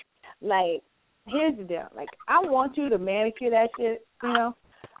about me. Like, here's the deal. Like, I want you to manicure that shit, you know,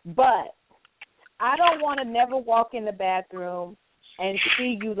 but I don't want to never walk in the bathroom and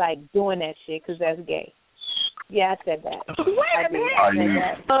see you, like, doing that shit because that's gay. Yeah, I said that. Wait a minute.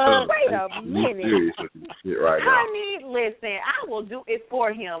 Honey, listen, I will do it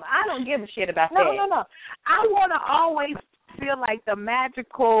for him. I don't give a shit about that. No. I want to always feel like the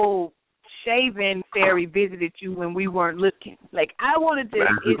magical shaving fairy visited you when we weren't looking. Like, I wanted to,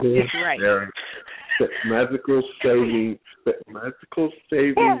 it's right. Magical shaving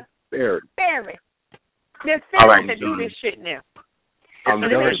fairy. Fairy. There's All right, fairies that do this shit now.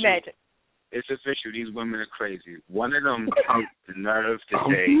 It's magic. It's official. These women are crazy. One of them has the nerve to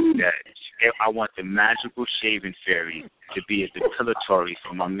say that I want the magical shaving fairy to be a depilatory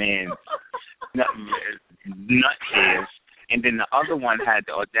for my man's nut hairs. And then the other one had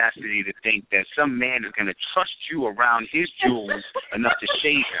the audacity to think that some man is going to trust you around his jewels enough to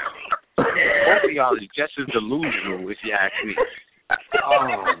shave him. Both of y'all is just as delusional, if you ask me.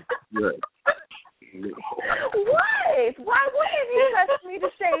 Good. What? Why wouldn't you trust me to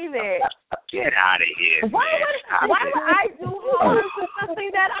shave it? Get out of here. Why would I do harm to something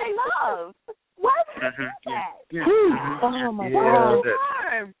that I love? Why would I do that? Oh my God.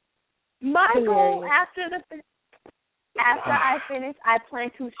 Harm. My goal after I finish, I plan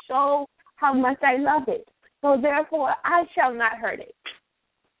to show how much I love it. So therefore, I shall not hurt it.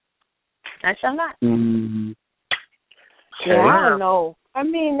 I shall not. Mm-hmm. Yeah, I don't know. I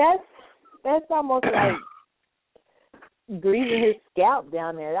mean, that's almost like greasing his scalp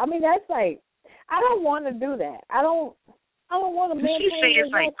down there. I mean, that's like, I don't want to do that. I don't want to. Did she say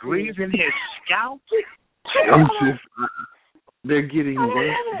it's like greasing his scalp? I'm just, they're getting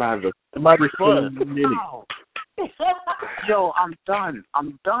wet by the minute. Yo, I'm done.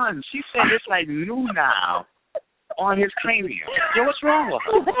 She said it's like new now on his cranium. Yo, what's wrong with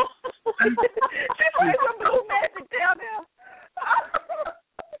her? She's like some blue magic down there.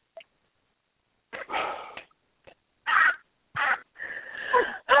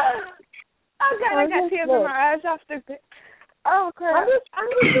 I got tears in my eyes after. Oh crap! I'm just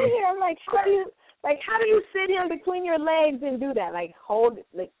sitting here. I'm like, how do you sit in between your legs and do that? Like hold it.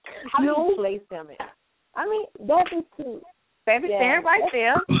 Like how do you place them in? I mean, that is too. Baby, stand right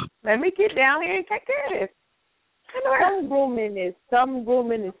there. Let me get down here and take care of this. Some grooming is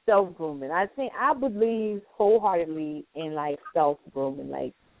self-grooming. I believe wholeheartedly in, like, self-grooming.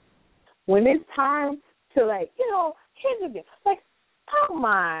 Like, when it's time to, like, here's the deal. Like, I don't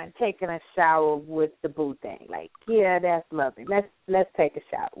mind taking a shower with the boo thing. Like, yeah, that's lovely. Let's take a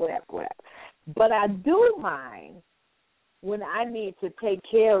shower, whatever. But I do mind when I need to take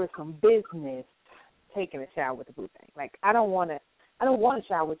care of some business taking a shower with the boo thing. Like, I don't want to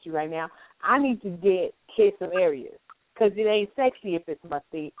shower with you right now. I need to kiss some areas because it ain't sexy if it's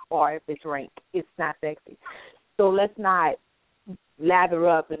musty or if it's rank. It's not sexy. So let's not lather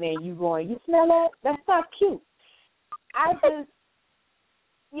up and then you smell that? That's not cute.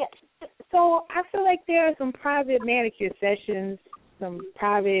 So I feel like there are some private manicure sessions, some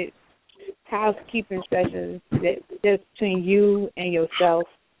private housekeeping sessions that just between you and yourself.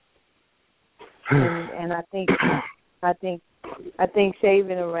 And I think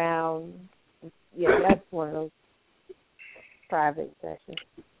shaving around, that's one of those private sessions.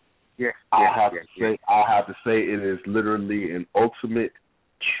 Yeah. I have to say it is literally an ultimate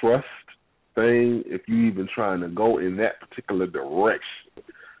trust thing if you even trying to go in that particular direction.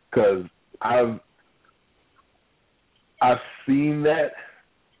 Because I've seen that.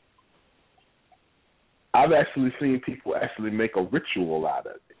 I've actually seen people actually make a ritual out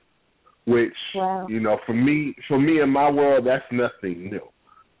of it. Which, wow. For me in my world, that's nothing new.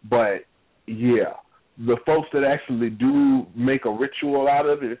 But, yeah, the folks that actually do make a ritual out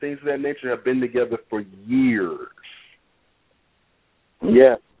of it and things of that nature have been together for years.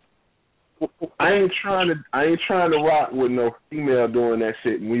 Yeah. I ain't trying to rock with no female doing that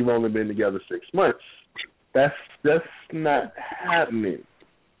shit, and we've only been together 6 months. That's not happening.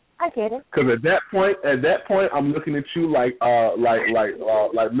 I get it. Because at that point, I'm looking at you like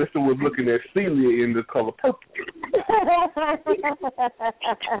Mr. was looking at Celia in the color purple.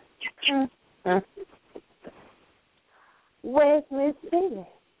 Where's Miss Celia?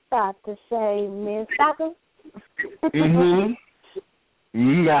 About to say Miss Soccer.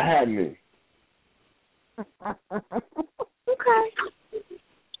 Not happening. Okay.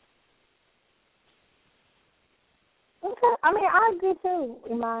 I mean, I agree too,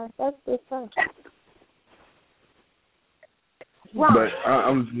 Iman. That's good stuff. But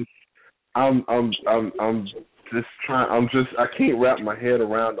I'm just trying. I can't wrap my head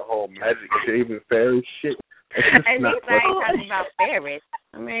around the whole magic shaving fairy shit. And these ain't talking about fairies.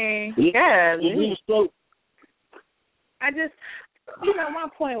 I mean, yeah. I just, my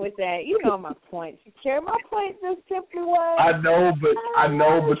point with that. My point. Shakir, my point just simply was. I know, but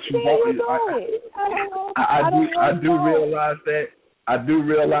you won't. I do realize that. I do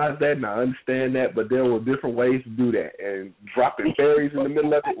realize that, and I understand that. But there were different ways to do that, and dropping fairies in the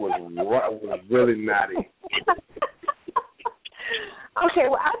middle of it was really naughty. Okay,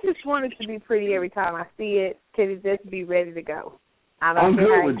 well, I just want it to be pretty every time I see it, to just be ready to go. I'm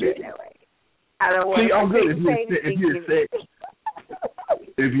good with that. I don't want I'm good.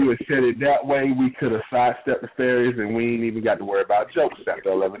 If you had said it that way, we could have sidestepped the fairies, and we ain't even got to worry about jokes after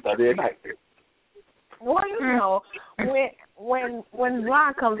 11:30 at night. Well, when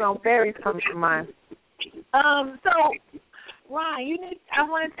Ron comes on, fairies come to mind. So, Ron, I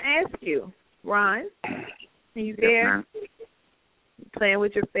wanted to ask you, Ron, are you there? Yes, playing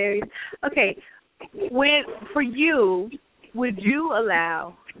with your fairies? Okay, for you, would you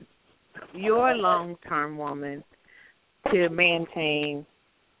allow your long-term woman to maintain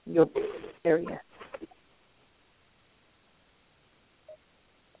your area?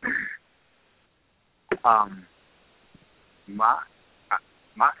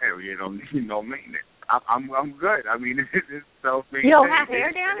 My area don't need no maintenance. I'm good. I mean, it's self-maintained. You don't have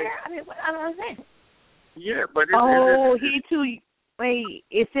hair down there? I mean, I don't understand. Yeah, but wait,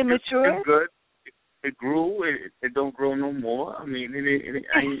 it's immature? It's good. It grew. It don't grow no more. I mean,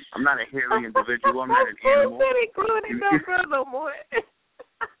 I'm not a hairy individual. I'm not an animal. It grew and it don't grow no more.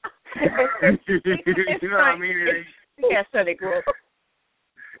 You know what I mean? Yes, so they grew.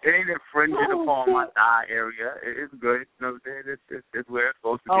 It ain't infringing upon my thigh area. It's good. You know what I'm saying? It's where it's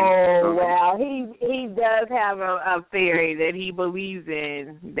supposed to be. Oh, well, he does have a theory that he believes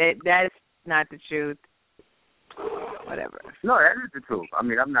in. That's not the truth. Whatever. No, that is the truth. I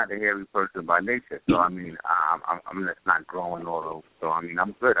mean, I'm not a hairy person by nature, so I mean, I'm just not growing all over. So I mean,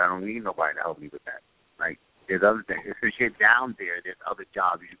 I'm good. I don't need nobody to help me with that. Like, there's other things. If you're down there's other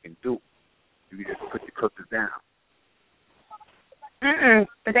jobs you can do. You can just put your cookies down.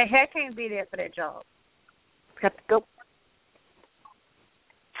 But their hair can't be there for that job. Have to go.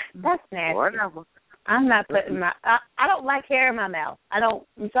 That's nasty. Whatever. I'm not putting I don't like hair in my mouth. I'm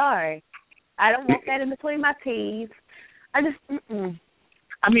sorry. I don't want that in between my teeth. I just,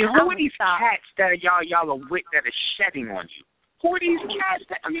 I mean, who are these cats that y'all are with that are shedding on you? Who are these cats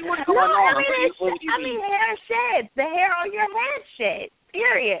that, what's going on? Hair sheds. The hair on your head sheds,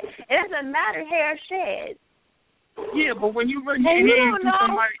 period. It doesn't matter, hair sheds. Yeah, but when you run your you hands don't through know,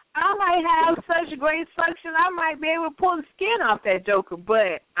 somebody... I might have such great suction, I might be able to pull the skin off that joker,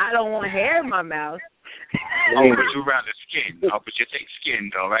 but I don't want hair in my mouth. Oh, but you around the skin. Oh, but you take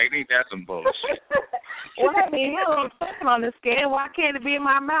skin, though, right? Ain't that some bullshit? Well, I mean, I'm sucking on the skin. Why can't it be in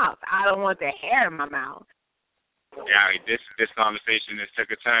my mouth? I don't want the hair in my mouth. Yeah, this conversation just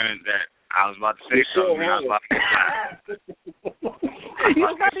took a turn that I was about to say something. I was about to get slapped. You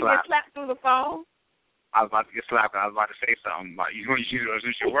was about to get slapped through the phone? I was about to get slapped. I was about to say something. But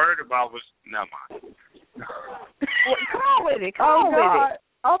since you're worried about was, never mind. Come on with it. Come on with it.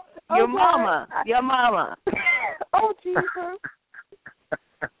 Your mama. Oh, Jesus.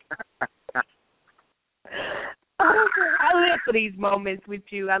 I live for these moments with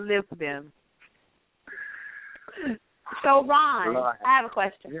you. I live for them. So, Ron, I have a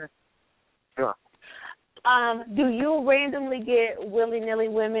question. Yeah. Sure. Do you randomly get willy-nilly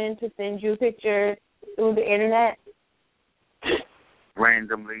women to send you pictures through the internet?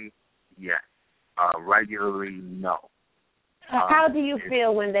 Randomly, yes. Regularly, no. How do you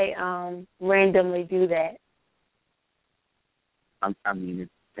feel when they randomly do that? I mean, it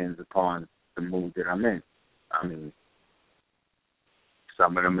depends upon the mood that I'm in. I mean,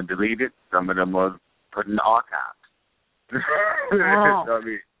 some of them are deleted, some of them are put in the archives. Wow. So, I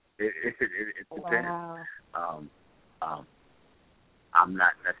mean, it depends. Wow. I'm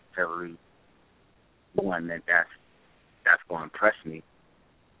not necessarily one that's going to impress me.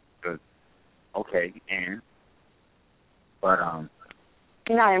 But, okay, but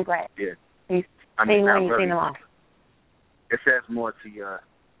You're not impressed. Yeah. You've I mean, seen not one, you've really. seen them all. It says more to your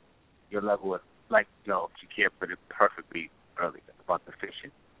level of, like, Shakir put it perfectly earlier about the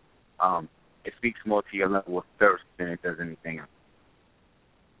fishing. It speaks more to your level of thirst than it does anything else.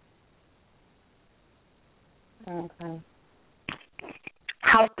 Okay.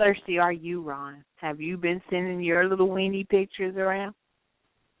 How thirsty are you, Ron? Have you been sending your little weenie pictures around?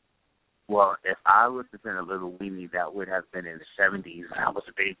 Well, if I was to send a little weenie, that would have been in the 70s when I was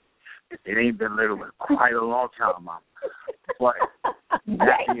a baby. It ain't been little in quite a long time, Mom. But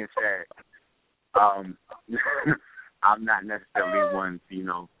that being said, I'm not necessarily one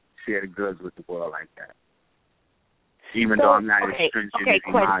to, share the goods with the world like that. Even though I'm not as stringent as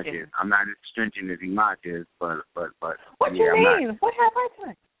Imaj is. I'm not as stringent as Imaj is, but what yeah, you mean? not, what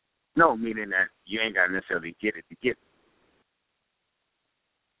happened? No, meaning that you ain't got to necessarily get it to get it.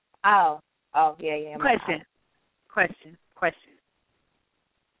 Oh, yeah. Question.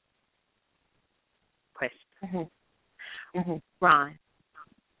 Mm-hmm. Ron.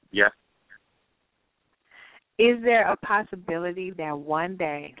 Yeah. Is there a possibility that one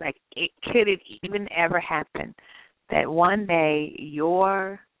day, could it even ever happen, that one day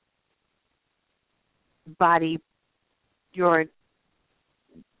your body, your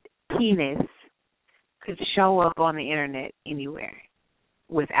penis could show up on the internet anywhere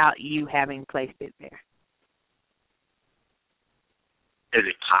without you having placed it there? Is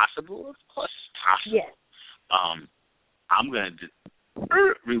it possible? Of course it's possible. Yes. I'm going to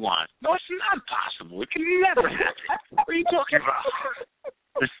rewind. No, it's not possible. It can never happen. What are you talking about?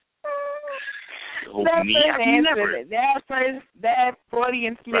 That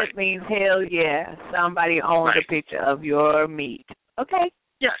Freudian slip means hell yeah. Somebody owns a picture of your meat. Okay?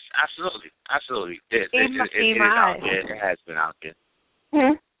 Yes, absolutely. It is out there. It has been out there.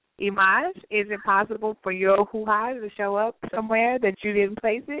 Imaj, is it possible for your hoo-ha to show up somewhere that you didn't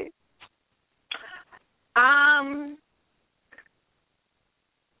place it?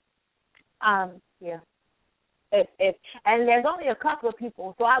 Yeah. If and there's only a couple of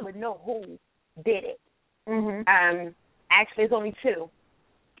people, so I would know who did it. Actually, it's only two,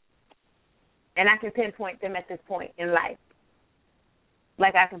 and I can pinpoint them at this point in life.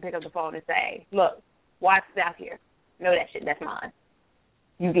 Like I can pick up the phone and say, "Look, watch out here. Know that shit. That's mine.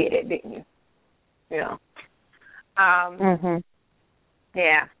 You did it, didn't you?" Yeah.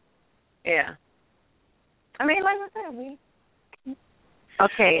 Yeah. I mean, like I said, we.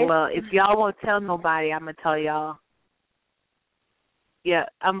 Okay, well, if y'all won't tell nobody, I'm going to tell y'all. Yeah,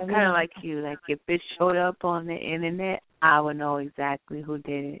 I'm kind of like you. Like, if it showed up on the internet, I would know exactly who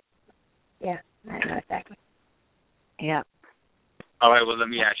did it. Yeah, I know exactly. Yep. All right, well, let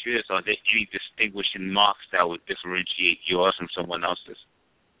me ask you this. Are there any distinguishing marks that would differentiate yours from someone else's?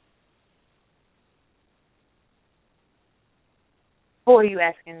 Who are you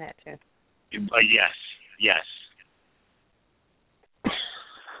asking that to? Yes.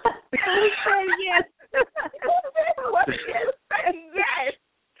 Who said yes? Yes. What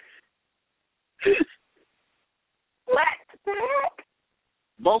the heck?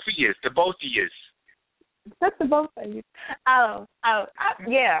 Both of you. The both of you. That's the both of you.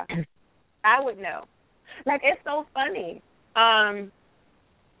 Yeah. I would know. Like, it's so funny.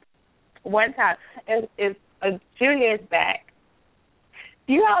 One time, it's a few years back.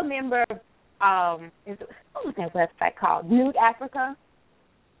 Do you all remember? What was that website called? Nude Africa.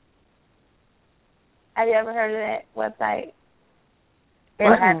 Have you ever heard of that website?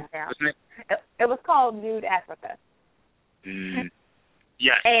 It was called Nude Africa.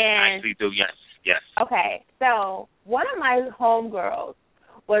 Yes, I actually do, yes. Okay, so one of my homegirls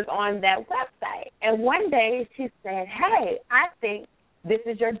was on that website, and one day she said, "Hey, I think this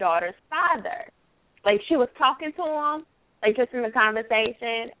is your daughter's father." Like, she was talking to him, like, just in the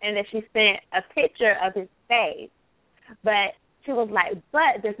conversation, and then she sent a picture of his face. But she was like,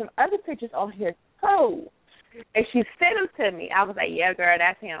 "But there's some other pictures on here too." And she sent them to me. I was like, "Yeah, girl,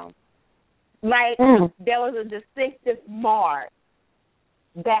 that's him." Like, there was a distinctive mark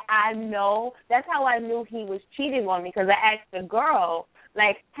that I know. That's how I knew he was cheating on me, because I asked the girl,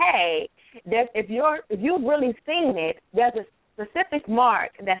 like, "Hey, if you've really seen it, there's a specific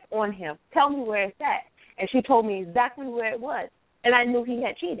mark that's on him. Tell me where it's at." And she told me exactly where it was, and I knew he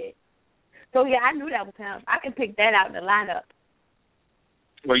had cheated. So yeah, I knew that was him. I can pick that out in the lineup.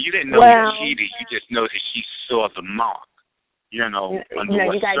 Well, you didn't know he cheated. You just know that she saw the mark. You know, under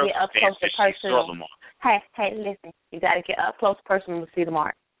what you gotta get up close to she saw the mark. Hey, listen. You gotta get up close personal to see the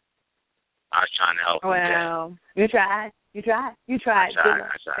mark. I was trying to help him. Well, you tried. I tried.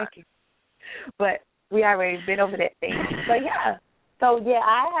 Thank you. But we already been over that thing. But yeah. So yeah,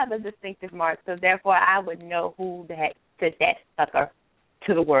 I have a distinctive mark. So therefore, I would know who the heck did that sucker.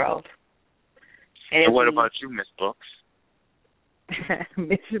 to the world. And what about you, Miss Books?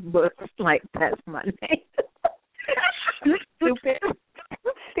 Miss Books, like that's my name. Stupid.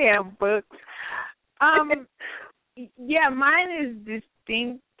 Damn Books. Yeah, mine is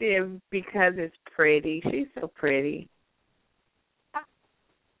distinctive because it's pretty. She's so pretty.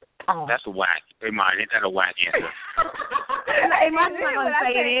 Oh. That's a whack. Hey, mine, ain't that a whack answer? Hey, mine's not going to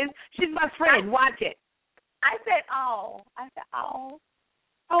say it is. She's my friend. Watch it. I said, oh.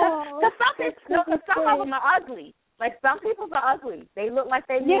 Because some of them are ugly. Like, some people are ugly. They look like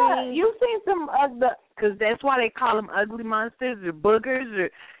they need... Yeah, you've seen some ugly... Because that's why they call them ugly monsters or boogers. Or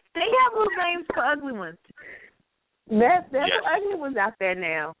they have those names for ugly ones. There's some ugly ones out there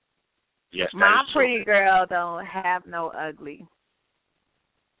now. Yes, my pretty girl don't have no ugly.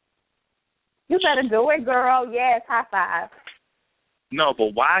 You better do it, girl. Yes, high five. No,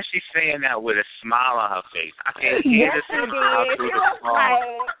 but why is she saying that with a smile on her face? I can't hear the smile through the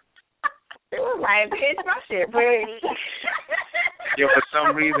phone. It was like, bitch, my shit pretty. Yo, for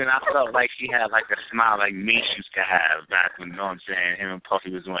some reason, I felt like she had like a smile like Mace used to have back when, you know what I'm saying, him and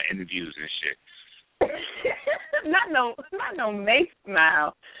Puffy was doing interviews and shit. not no Mace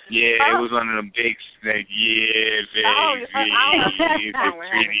smile. Yeah, it was one of them big, like, yeah, baby, she's a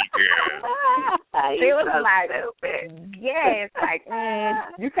pretty girl. It was like, yes, like,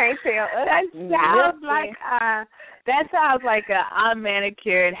 you can't tell us. That sounds like an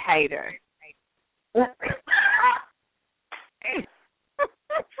unmanicured hater. God.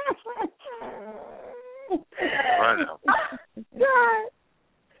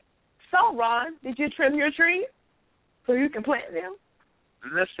 So, Ron, did you trim your trees so you can plant them?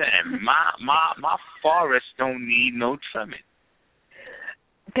 Listen, my forest don't need no trimming.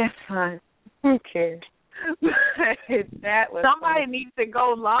 That's fine. Okay. Somebody needs to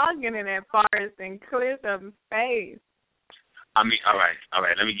go logging in that forest and clear some space. I mean, all right.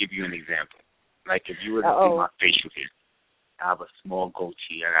 Let me give you an example. Like if you were to see my facial hair, I have a small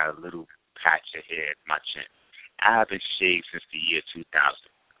goatee. I got a little patch of hair at my chin. I haven't shaved since the year 2000.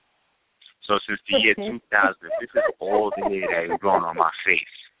 So since the year 2000, this is all the hair that is growing on my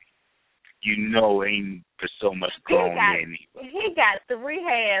face. You know, ain't so much grown in it. He got 3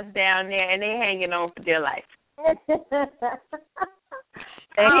 hairs down there, and they hanging on for dear life. And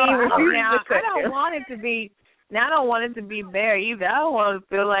he refuses to cut them. I don't want it to be. Now I don't want it to be bare either. I don't want to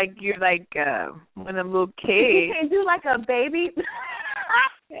feel like you're like one of them little kids. You can't do like a baby.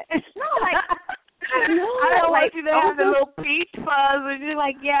 No, like. I don't want you to have the little peach fuzz and you're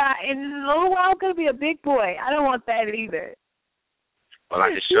like, yeah, in a little while I'm going to be a big boy. I don't want that either. Well, I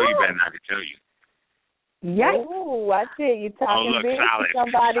can show you better than I can tell you. Yeah. Ooh, watch it. You're talking big to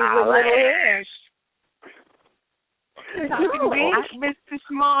somebody with little hair. Talking big, Mr.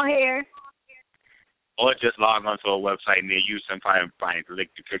 Small Hair. Or just log on to a website near you. Somebody probably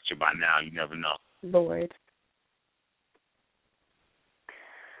click the picture by now. You never know. Lord.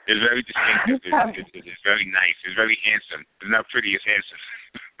 It's very distinctive. It's very nice. It's very handsome. It's not pretty. It's handsome.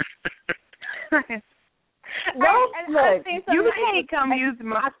 Look, you can't come use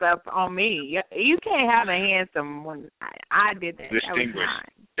my stuff on me. You can't have a handsome one. I did that.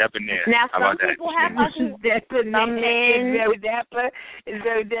 Distinguished. Debonair. Now, how some about that? people have ugly. Some men. It's very dapper. It's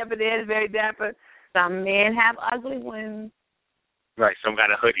very debonair. It's very dapper. Some men have ugly ones. Right. Some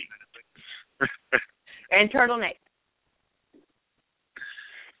got a hoodie. And turtleneck.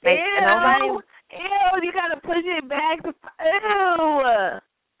 Ew, you gotta push it back. Ew.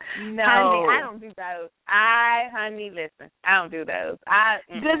 No. Honey, I don't do those. Honey, listen, I don't do those.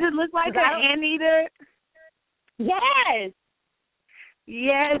 Does it look like an anteater? Yes.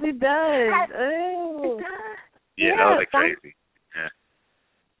 Yes, it does. It does. Yeah, that was crazy.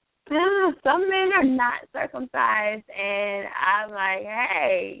 Yeah. Some men are not circumcised, and I'm like,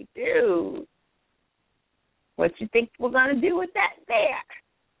 hey, dude, what you think we're gonna do with that there?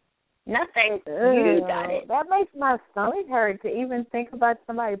 Nothing. You got it. That makes my stomach hurt to even think about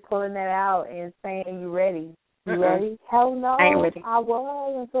somebody pulling that out and saying, you ready? You ready? Hell no. I ain't ready. I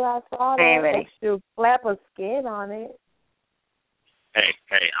was until I saw I ain't that ready. extra flap of skin on it. Hey,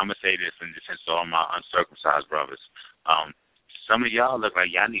 I'm going to say this, and this is to all my uncircumcised brothers. Some of y'all look like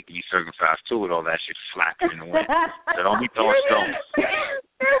y'all need to be circumcised, too, with all that shit flapping in the wind. So don't be throwing stones.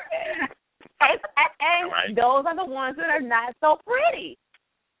 And right? Those are the ones that are not so pretty.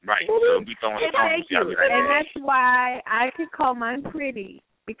 Right. So be throwing stones. And that's why I could call mine pretty,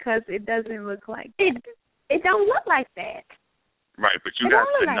 because it doesn't look like that. It don't look like that. Right, but you got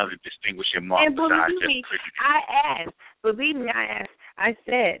another distinguishing mark besides just pretty. Believe me, I asked. I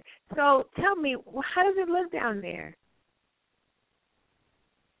said, so tell me, how does it look down there?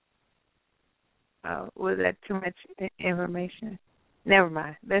 Oh, was that too much information? Never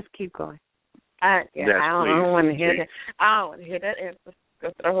mind. Let's keep going. I don't want to hear that. I don't want to hear that answer.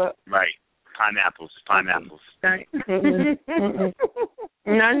 Go throw up. Right. Pineapples.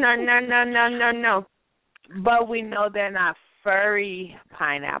 No. But we know they're not furry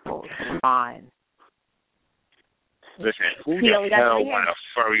pineapples. Fine. Listen, who the hell want a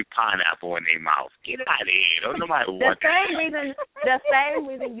furry pineapple in their mouth? Get out of here. Don't nobody want that. The same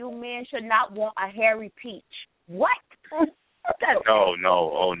reason you men should not want a hairy peach. What? No. Oh, no.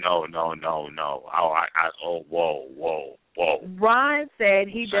 Whoa. Ron said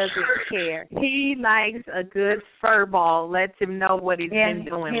he doesn't care. He likes a good fur ball. Lets him know what he's been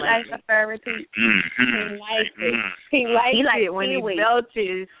doing. He likes a furry peach. He likes it. He likes it when he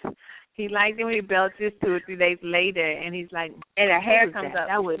belches. He likes it when he belches 2 or 3 days later, and he's like, and the hair comes up.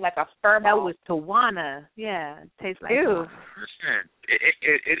 That was like a fur ball. That was Tawana. Yeah, it tastes like. Ew. Listen,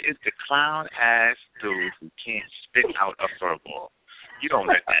 it is the clown ass dude who can't spit out a fur ball. You don't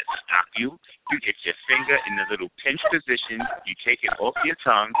let that stop you. You get your finger in the little pinch position. You take it off your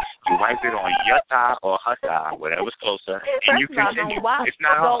tongue. You wipe it on your thigh or her thigh, whatever's closer, and you continue. It's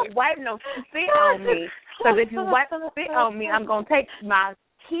not hard. Don't wipe no spit on me. Because if you wipe spit on me, I'm going to take my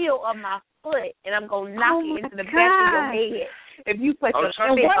heel of my foot and I'm going to knock it into the back of your head. If you put your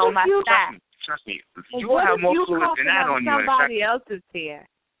spit on my thigh. Trust me. You will have more fluid than that on you in a second. Somebody else's hair.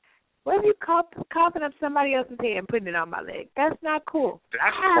 What if you coughing up somebody else's hair and putting it on my leg? That's not cool.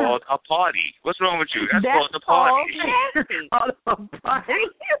 That's called a party. What's wrong with you? That's called a party. Called a party.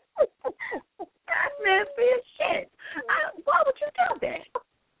 That's nasty as shit. Why would you do that?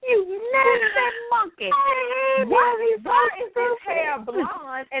 You nasty monkey. Why is his hair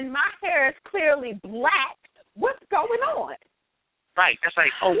blonde and my hair is clearly black? What's going on? Right. That's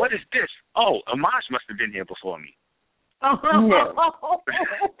like, oh, what is this? Oh, Amash must have been here before me. No.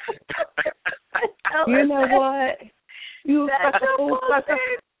 You know what? You fucking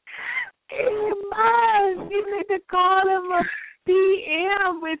you need to call him a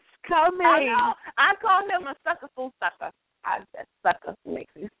PM. It's coming. I know. I call him a sucker. That sucker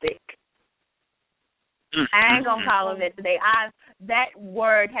makes me sick. I ain't gonna call him that today. I'm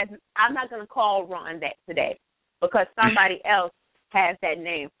not gonna call Ron that today because somebody else has that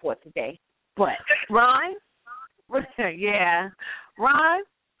name for today. But Ron. Yeah. Ron?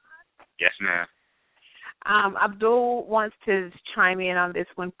 Yes, ma'am. Abdul wants to chime in on this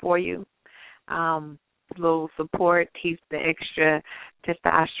one for you. Little support. He's the extra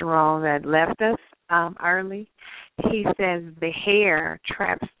testosterone that left us early. He says the hair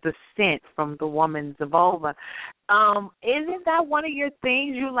traps the scent from the woman's vulva. Isn't that one of your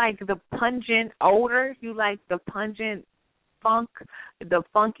things? You like the pungent odor? You like the pungent funk, the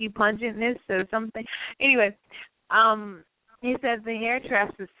funky pungentness or something? Anyway, he says the hair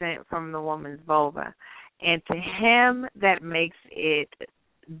traps the scent from the woman's vulva, and to him that makes it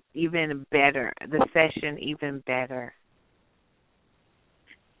even better, the session even better.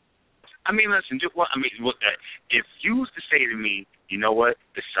 I mean, listen, if you was to say to me, you know what,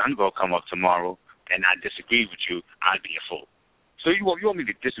 the sun gonna come up tomorrow, and I disagree with you, I'd be a fool. So you want me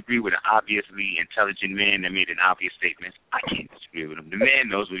to disagree with an obviously intelligent man that made an obvious statement? I can't disagree with him. The man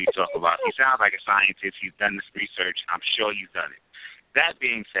knows what he's talking about. He sounds like a scientist. He's done this research. I'm sure he's done it. That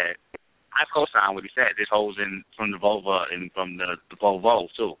being said, I co-sign what he said. There's holes in from the vulva and from the Volvo,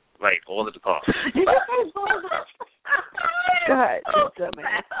 too. Like, all of the cars. God,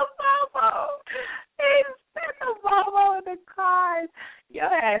 that's a Volvo. That's a Volvo in the cars. Your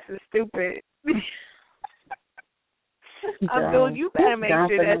ass is stupid. Abdul, you better make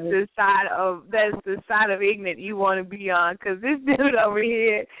sure that's the side of ignorant you want to be on, because this dude over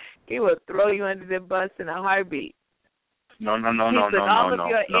here, he will throw you under the bus in a heartbeat. No.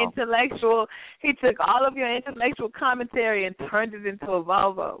 He took all of your intellectual commentary and turned it into a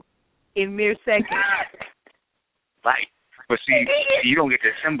Volvo in mere seconds. Right. But see, you don't get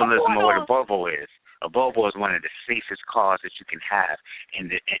the symbolism of what a Volvo is. A Volvo is one of the safest cars that you can have,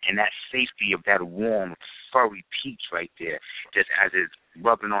 and that safety of that warm, furry peach right there, just as it's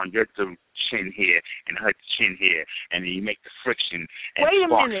rubbing on your chin here and her chin here, and then you make the friction and wait a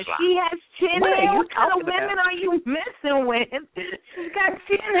sparks minute, fly. she has chin hair? What kind of women are you messing with? She's got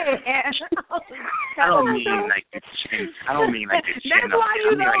chin hair. I don't mean like the chin. I don't mean like the chin. That's why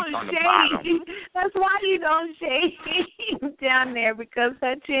you don't like shave. That's why you don't shave down there, because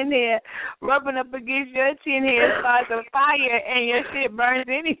her chin hair rubbing up against your chin hair starts a fire and your shit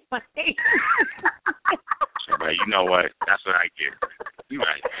burns anyway. But you know what? That's what I get. You're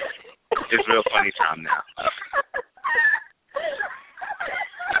right. It's real funny time now.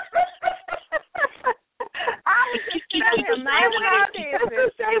 That's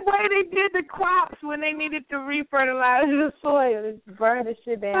the same way they did the crops when they needed to refertilize the soil. Just burn the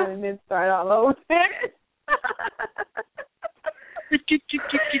shit down and then start all over.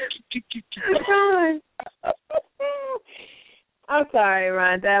 I'm sorry,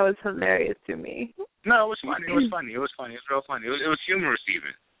 Ron. That was hilarious to me. No, it was funny. It was funny. It was funny. It was real funny. It was humorous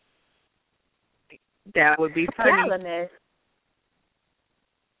even. That would be funny.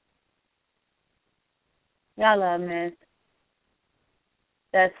 Y'all love Miss.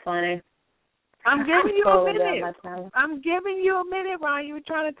 That's funny. I'm giving you a minute. I'm giving you a minute, Ron. You were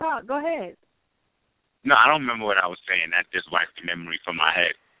trying to talk. Go ahead. No, I don't remember what I was saying. That just wiped the memory from my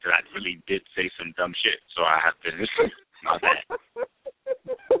head. Because I really did say some dumb shit. So I have to... My bad.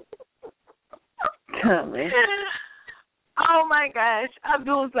 Oh, my gosh.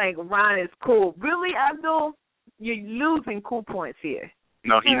 Abdul's like, Ron is cool. Really, Abdul? You're losing cool points here.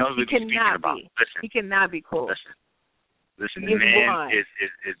 No, he knows what he's speaking about. Listen, he cannot be cool. Listen. The man is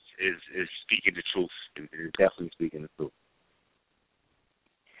speaking the truth. He's definitely speaking the truth.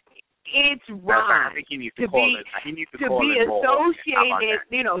 It's Ron. I think he needs to be associated,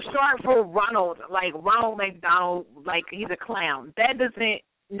 short for Ronald, like Ronald McDonald, like he's a clown. That doesn't,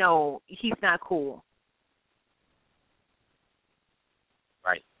 no, he's not cool.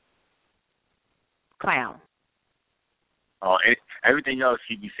 Right. Clown. Oh, everything else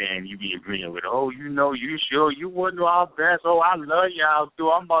he be saying, you be agreeing with. Oh, you sure you wouldn't do our best. Oh, I love you,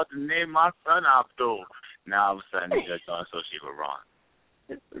 Abdul. I'm about to name my son Abdul. Now all of a sudden he just don't associate with Ron.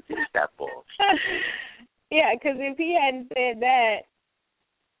 It's that bull. Yeah, because if he hadn't said that,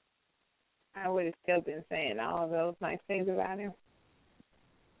 I would have still been saying all of those nice things about him.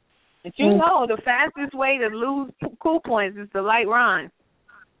 But you know, the fastest way to lose cool points is to like Ron.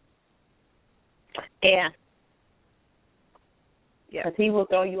 Yeah. Yeah. Because he will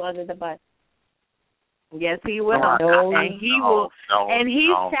throw you under the bus. Yes, he will. And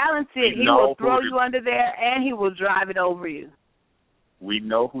he's talented. He will throw you under there, and he will drive it over you. We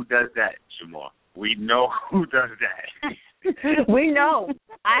know who does that, Shamar. We know who does that. We know.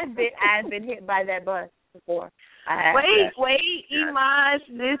 I've been hit by that bus before. Wait, Imaj,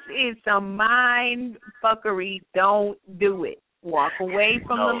 this is some mind fuckery. Don't do it. Walk away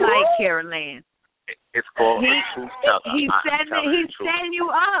from the light, Caroline. It's called truth teller. He's setting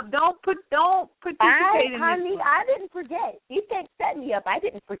you up. Don't participate in this. Honey, I didn't forget. You can't set me up. I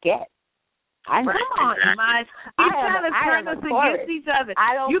didn't forget. Come on, Imaj. He's trying to turn us against each other.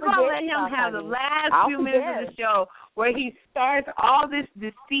 You're going to let him have the last few minutes of the show where he starts all this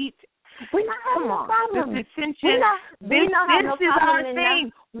deceit. We're not having no problem. This dissension. This is our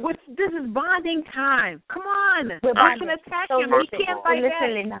thing. This is bonding time. Come on. I can attack him. He can't fight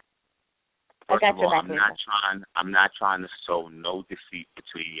back. First of all, I'm not trying to sow no defeat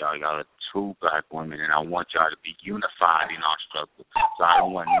between y'all. Y'all are two black women, and I want y'all to be unified in our struggle. So I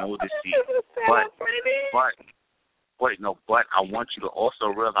don't want no defeat. But I want you to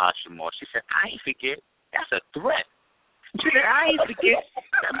also realize, Shamar, she said, I ain't forget. That's a threat. She said, I ain't forget.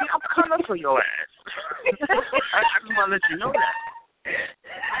 I mean, I'm coming for your ass. I just want to let you know that.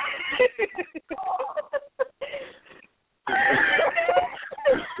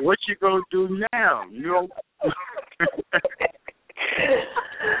 What you gonna do now? You know.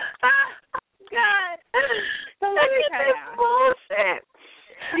 God, this bullshit.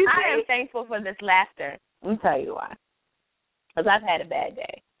 I am thankful for this laughter. Let me tell you why. Because I've had a bad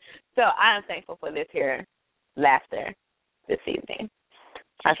day, so I am thankful for this here laughter this evening.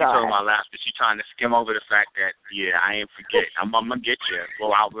 She's talking about laughter. She's trying to skim over the fact that, I ain't forget. I'm gonna get you.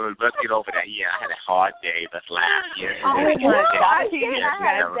 Well, let's get over that. Yeah, I had a hard day. Let's laugh. Yeah. Oh my God! I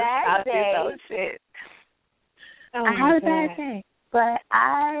had a bad day. I had a bad day, but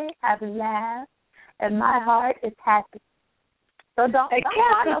I have laughed, and my heart is happy. So don't.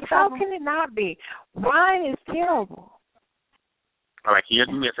 How can it not be? Ryan is terrible. All right, can you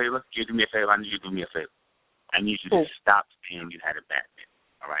do me a favor? I need you to do me a favor. I need you to stop saying you had a bad day.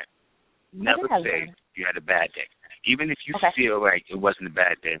 All right? Never say you had a bad day. Even if you feel like it wasn't a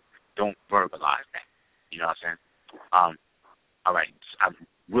bad day, don't verbalize that. You know what I'm saying? All right.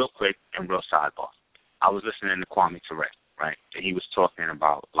 Real quick and real sidebar. I was listening to Kwame Ture, right? And he was talking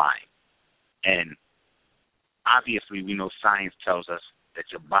about lying. And obviously we know science tells us that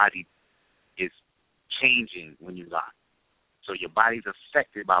your body is changing when you lie. So your body's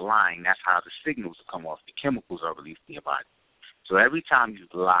affected by lying. That's how the signals come off. The chemicals are released in your body. So every time you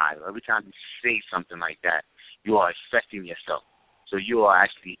lie, or every time you say something like that, you are affecting yourself. So you are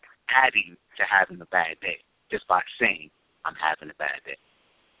actually adding to having a bad day just by saying, I'm having a bad day.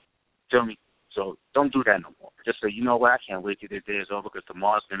 Feel me? So don't do that no more. Just say, you know what, I can't wait till this day is over because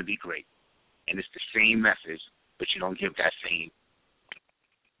tomorrow's going to be great. And it's the same message, but you don't give that same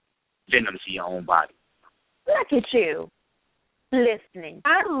venom to your own body. Look at you, listening.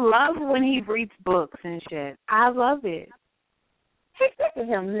 I love when he reads books and shit. I love it. Look at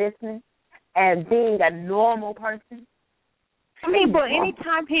him listening and being a normal person. I mean, but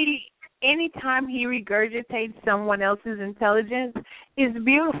anytime he regurgitates someone else's intelligence, it's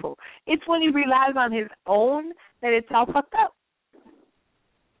beautiful. It's when he relies on his own that it's all fucked up.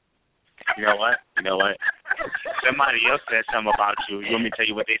 You know what? Somebody else said something about you. You want me to tell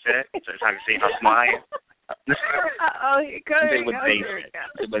you what they said? So I can say how smart I am? Go ahead. What they said.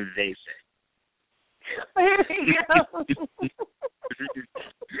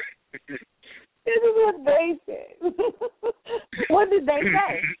 This is what they said. What did they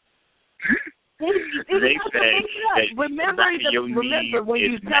say? They said remember when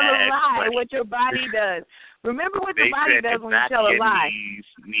you tell a lie, what your body does. Remember what the body does when you tell a lie.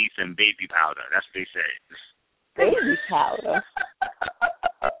 Need some baby powder. That's what they said. Baby powder.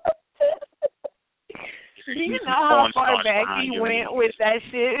 Do you know how far back he went with that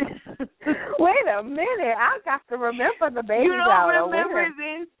shit? Wait a minute. I got to remember the baby powder. You don't remember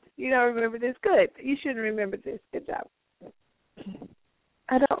this? You don't remember this? Good. You shouldn't remember this. Good job.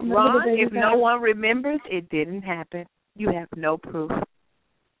 I don't remember Ron, the baby if no one remembers, it didn't happen. You have no proof.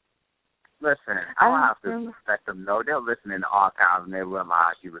 Listen, I don't have to let them know. They'll listen in the archives and they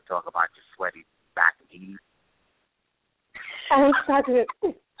realize you would talk about your sweaty back knees. I was talking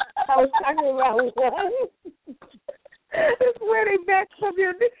about what? The sweaty back from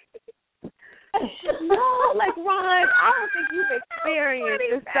your knees. No, like Ron, I don't think you've experienced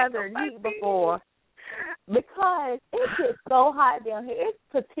the southern heat before. Because it gets so hot down here, it's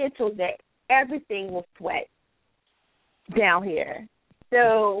potential that everything will sweat down here.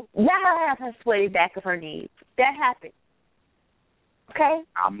 So now I have her sweaty back of her knees. That happens. Okay?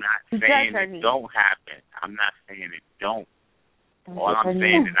 I'm not saying it don't happen. I'm not saying it don't. All I'm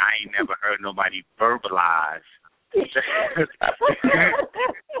saying is I ain't never heard nobody verbalize.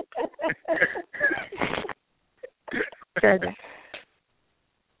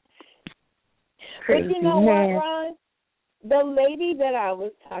 But you know what, Ron? The lady that I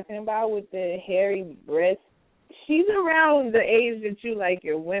was talking about with the hairy breasts, she's around the age that you like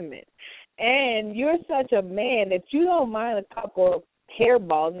your women. And you're such a man that you don't mind a couple of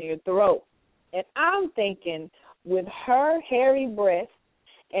hairballs in your throat. And I'm thinking with her hairy breasts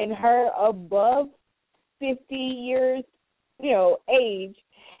and her above 50 years, age,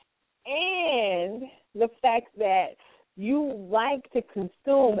 and the fact that you like to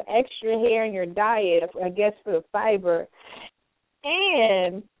consume extra hair in your diet, I guess for the fiber,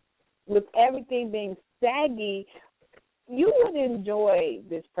 and with everything being saggy, you would enjoy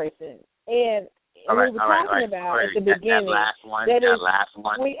this person. And we were talking about at the beginning. That last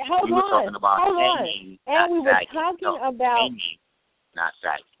one. We were talking about hanging, and we were talking about hanging, not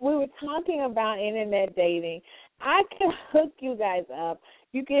saggy. We were talking about internet dating. I can hook you guys up.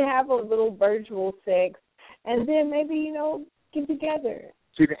 You can have a little virtual sex, and then maybe, get together.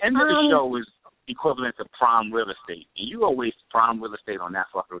 See, the end of the show is equivalent to prime real estate, and you go waste prime real estate on that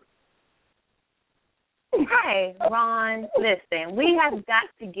fucker. Hey, Ron, listen, we have got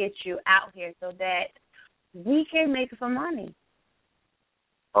to get you out here so that we can make some money.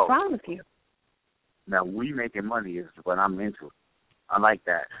 Oh. I promise you. Now, we making money is what I'm into. I like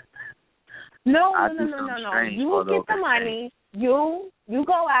that. No. You get the money. You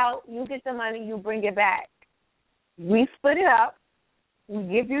go out, you get the money, you bring it back. We split it up. We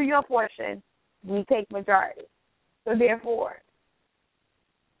give you your portion. We take majority. So therefore,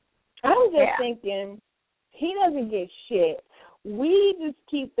 I'm just thinking he doesn't get shit. We just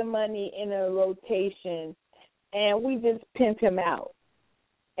keep the money in a rotation, and we just pimp him out.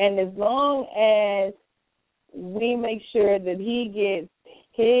 And as long as we make sure that he gets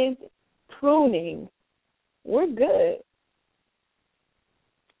his pruning, we're good.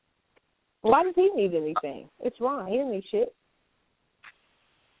 Why does he need anything? It's wrong. He doesn't need shit.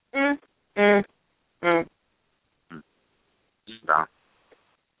 No.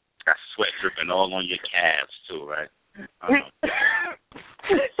 Got sweat dripping all on your calves, too, right?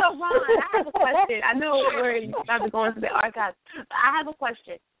 So, Ron, I have a question. I know we're about to go into the archives. I have a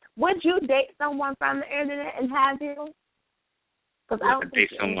question. Would you date someone from the internet and have him? Because I don't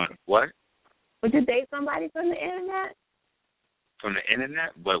date someone. What? Would you date somebody from the internet? From the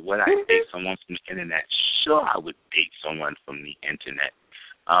internet? But would I date someone from the internet? Sure, I would date someone from the internet.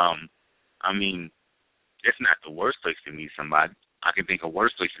 I mean, it's not the worst place to meet somebody. I can think of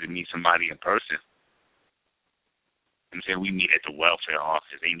worse places to meet somebody in person. I'm saying we meet at the welfare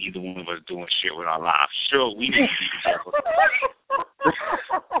office. Ain't neither one of us doing shit with our lives. Sure, we need to meet each other.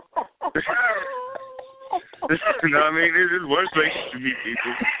 You know what I mean? There's worse places to meet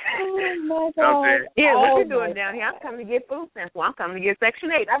people. my You know what I'm God. saying? Yeah, what you Oh, doing my down here? I'm coming to get food stamps. Well, I'm coming to get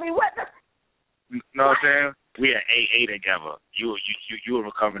Section 8. I mean, what? You know what I'm saying? We are AA together. You a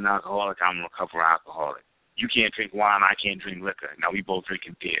recovering alcoholic. I'm a recovering alcoholic. You can't drink wine. I can't drink liquor. Now we both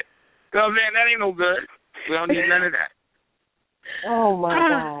drinking beer. You know what I'm saying? That ain't no good. We don't need none of that. Oh, my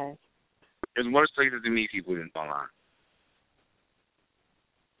God. There's worse places to meet people than online.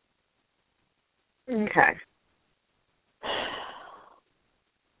 Okay.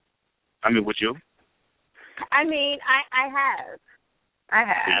 I mean, with you? I mean, I have.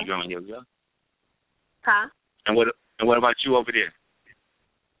 You going here, girl? Huh? And what about you over there?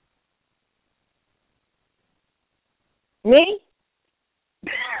 Me?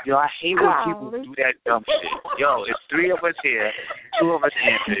 Yo, I hate when people do that dumb shit. Yo, it's 3 of us here, 2 of us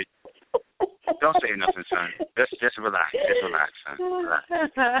answered. Don't say nothing, son. Just relax. Just relax, son. Relax.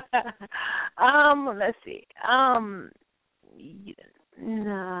 Let's see.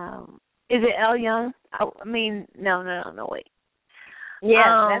 No. Is it L Young? I mean, no, wait.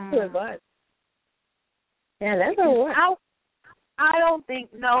 Yeah, that's who it was. Yeah, that's who it was. I don't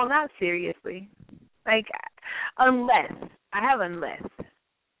think, no, not seriously. Like, unless.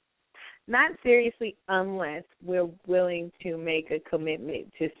 Not seriously unless we're willing to make a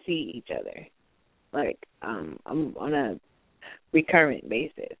commitment to see each other. Like, on a recurrent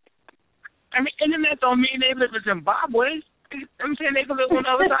basis. I mean, internet don't mean they live in Zimbabwe. I'm saying they can live on the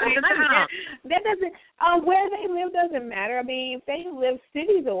other side of the town. That doesn't, where they live doesn't matter. I mean, if they live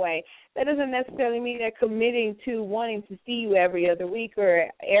cities away, that doesn't necessarily mean they're committing to wanting to see you every other week or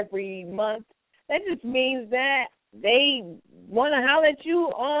every month. That just means that they want to holler at you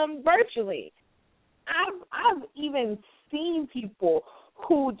virtually. I've even seen people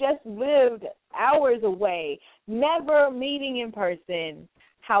who just lived hours away, never meeting in person.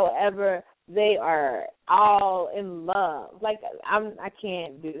 However, they are all in love. Like, I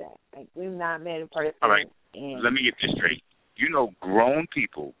can't do that. Like, we've not met in person. All right. Let me get this straight. You know grown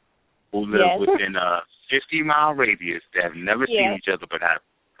people who live within a 50-mile radius that have never seen each other but have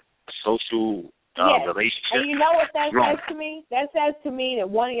a social relationship. And you know what that says to me? That says to me that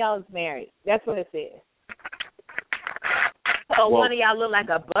one of y'all is married. That's what it says. So one of y'all look like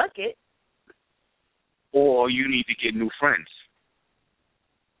a bucket. Or you need to get new friends.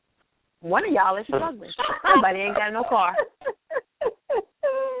 One of y'all is struggling. Somebody ain't got no car.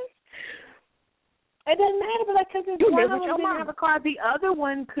 It doesn't matter, but because one of them didn't have a car, the other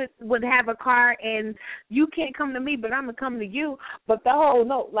one would have a car, and you can't come to me, but I'm gonna come to you. But the whole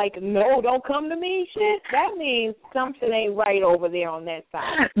no, don't come to me shit. That means something ain't right over there on that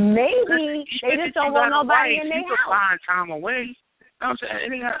side. Maybe they just don't want nobody in their house. You can find time away. You know what I'm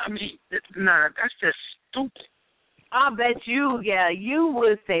saying? I mean, that's just stupid. I bet you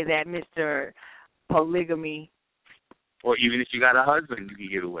would say that, Mr. Polygamy. Or even if you got a husband, you can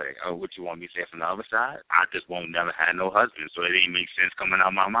get away. Or what you want me to say from the other side? I just won't never have no husband, so it ain't make sense coming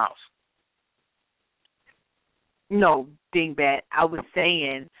out my mouth. No, dingbat. I was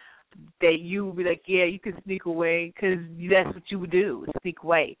saying that you would be like, yeah, you can sneak away because that's what you would do, sneak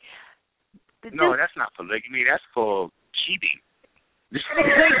away. No, that's not polygamy. That's for cheating.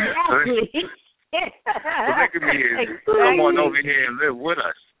 Exactly. Polygamy is come on over here and live with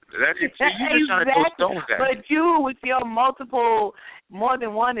us. You just trying to throw stones at me. But you, with your more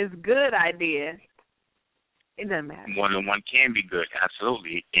than one is good idea. It doesn't matter. More than one can be good.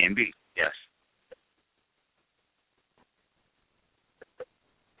 Absolutely, it can be. Yes.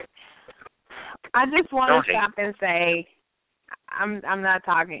 I just want to stop and say, I'm not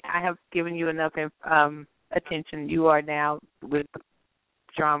talking. I have given you enough attention. You are now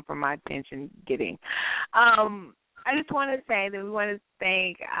drawn from my attention getting. I just want to say that we want to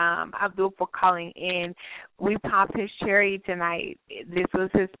thank Abdul for calling in. We popped his cherry tonight. This was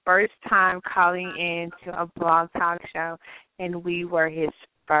his first time calling in to a Blog Talk show, and we were his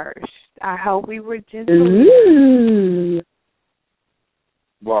first. I hope we were just.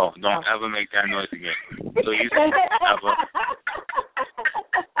 Whoa, don't ever make that noise again. Please.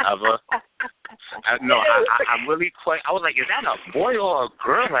 Ever. No, I'm really quite. I was like, is that a boy or a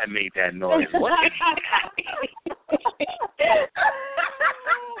girl that made that noise? What?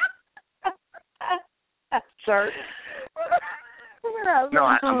 Sir. No,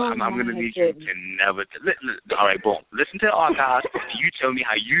 I'm going to need you to never. All right, boom. Listen to the archives. You tell me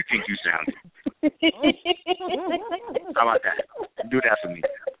how you think you sounded. How about that? Do that for me.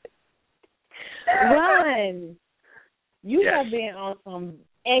 Ron, you have been on some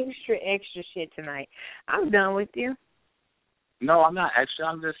extra shit tonight. I'm done with you. No, I'm not extra.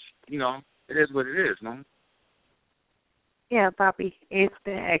 I'm just, it is what it is, man. Yeah, Poppy, it's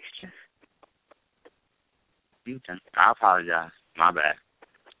been extra. Okay. I apologize. My bad.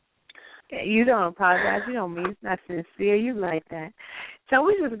 You don't apologize. You don't mean it's not sincere. You like that. So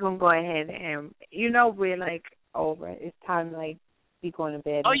we're just gonna go ahead and we're like over. It's time to like be going to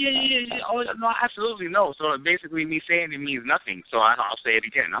bed. Oh yeah. Oh no, absolutely no. So basically, me saying it means nothing. So I'll say it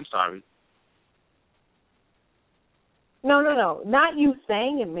again. I'm sorry. No. Not you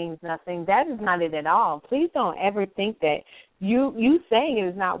saying it means nothing. That is not it at all. Please don't ever think that you saying it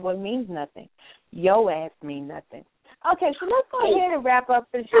is not what means nothing. Yo ass mean nothing. Okay, so let's go ahead and wrap up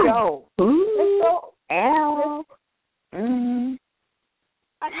the show. Let's go. Mm-hmm.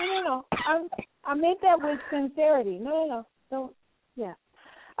 No. I meant that with sincerity. No. Yeah.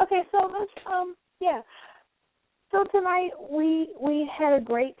 Okay, so let's yeah. So tonight we had a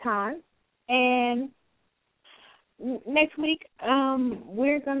great time, and next week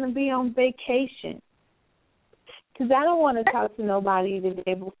we're gonna be on vacation. Because I don't want to talk to nobody the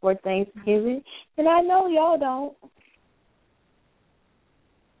day before Thanksgiving, and I know y'all don't.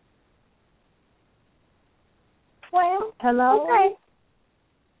 Well, hello.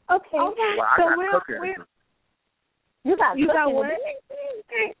 Okay. Well, so I got cooking. You got what?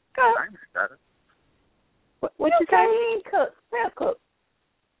 What you say? Cook. We'll cook.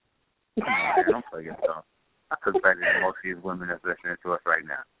 I don't play yourself. I cook better than most of these women that's listening to us right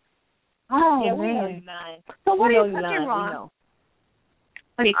now. Oh, yeah, man. So what are you cooking, Ron?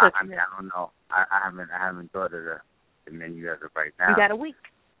 What are you cooking? I don't know. I haven't thought of the menu as of right now. You got a week.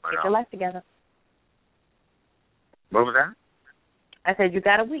 But, Get your life together. What was that? I said you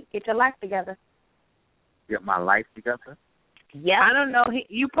got a week. Get your life together. Get my life together? Yeah. I don't know.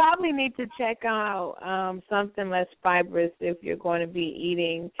 You probably need to check out something less fibrous if you're going to be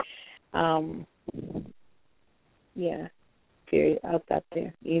eating. Yeah. Period. I'll stop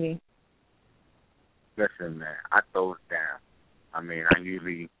there. Eating. Listen, man, I throw it down. I mean, I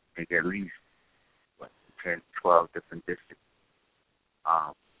usually make at least 10, 12 different dishes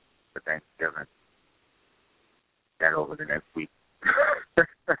for Thanksgiving. That over the next week.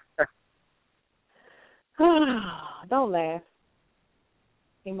 Don't laugh.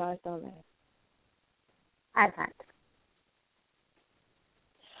 Mars, don't laugh. I can't.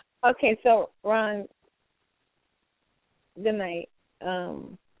 Okay, so Ron, good night.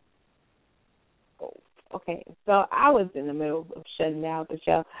 Okay, so I was in the middle of shutting down the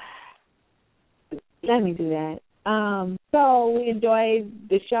show. Let me do that. So we enjoyed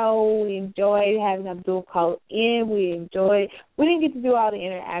the show. We enjoyed having Abdul call in. We didn't get to do all the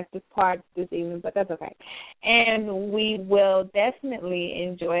interactive parts this evening, but that's okay. And we will definitely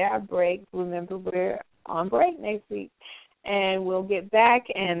enjoy our break. Remember, we're on break next week. And we'll get back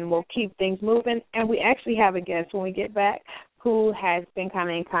and we'll keep things moving. And we actually have a guest when we get back who has been kind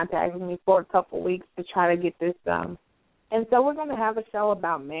of in contact with me for a couple of weeks to try to get this done. And so we're going to have a show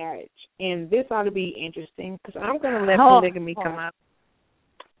about marriage. And this ought to be interesting because I'm going to let polygamy come up.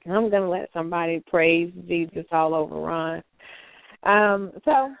 And I'm going to let somebody praise Jesus all over Ron.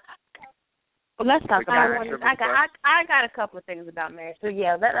 So let's talk about it. I got a couple of things about marriage. So,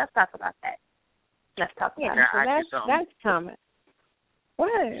 yeah, let's talk about that. Let's talk about it. So that's coming.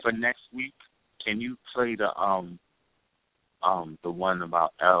 What? For next week, can you play the one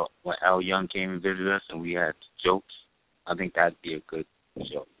about when L Young came and visited us and we had jokes? I think that'd be a good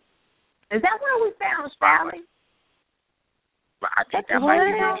show. Is that where we found Sally? But I think that might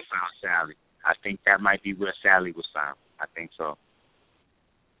be where we found Sally. I think that might be where Sally was found. I think so.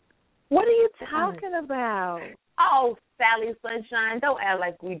 What are you talking about? Oh, Sally Sunshine, don't act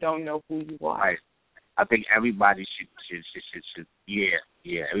like we don't know who you are. Right. I think everybody should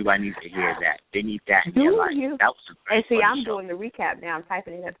everybody needs to hear that. They need that in their life. That was a great I'm show. doing the recap now. I'm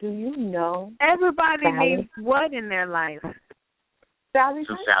typing it up. Do you know? Everybody needs what in their life? Sally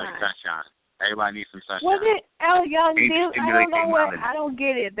Sunshine. Everybody needs some sunshine. Was it L Young? I don't know what. I don't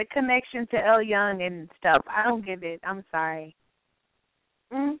get it. The connection to L Young and stuff. I don't get it. I'm sorry.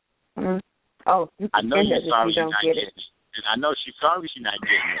 Mm-hmm. Oh, I know you're sorry she's not getting it. I know she's sorry she's not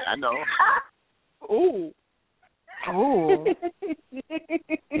getting it. I know. Ooh.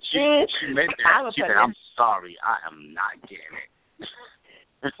 She meant that. She said, "I'm sorry, I am not getting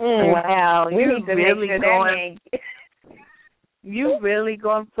it." Wow, you really really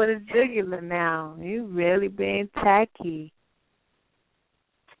going for the jugular now. You really being tacky.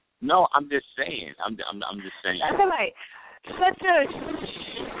 No, I'm just saying. I'm just saying. I feel like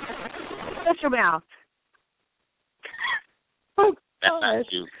shut your mouth. That's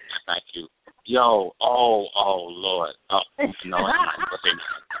not you. That's not you. Yo, oh Lord. Oh, no,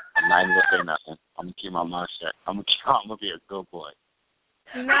 I'm not even gonna say nothing. I'm gonna keep my mouth shut. I'm gonna be a good boy.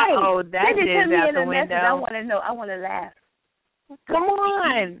 No, that is out the window. I want to know. I want to laugh. Come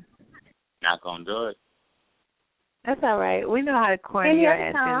on. Not gonna do it. That's all right. We know how to corner your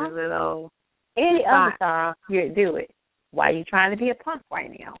ass in a little. Any other song, you'd do it. Why are you trying to be a punk right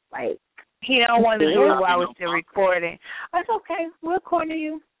now? Like, he don't want to do it while we're still recording. That's okay. We'll corner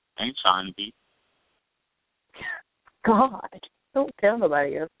you. Ain't trying to be. God, don't tell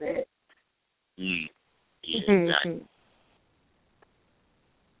nobody else that. Yeah, exactly.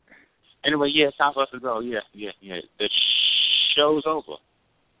 Anyway, yeah, it's time for us to go. Yeah. The show's over.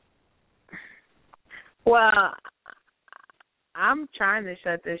 Well, I'm trying to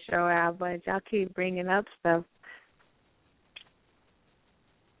shut this show out, but y'all keep bringing up stuff.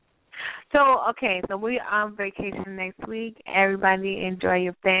 So, okay, so we're on vacation next week. Everybody enjoy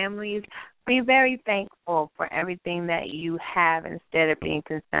your families. Be very thankful for everything that you have instead of being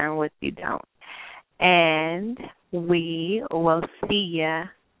concerned with you don't. And we will see you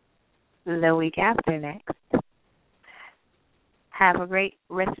the week after next. Have a great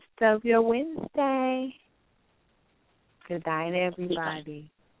rest of your Wednesday. Good night,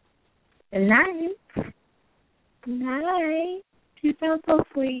 everybody. Good night. Good night. You sound so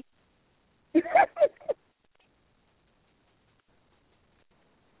sweet.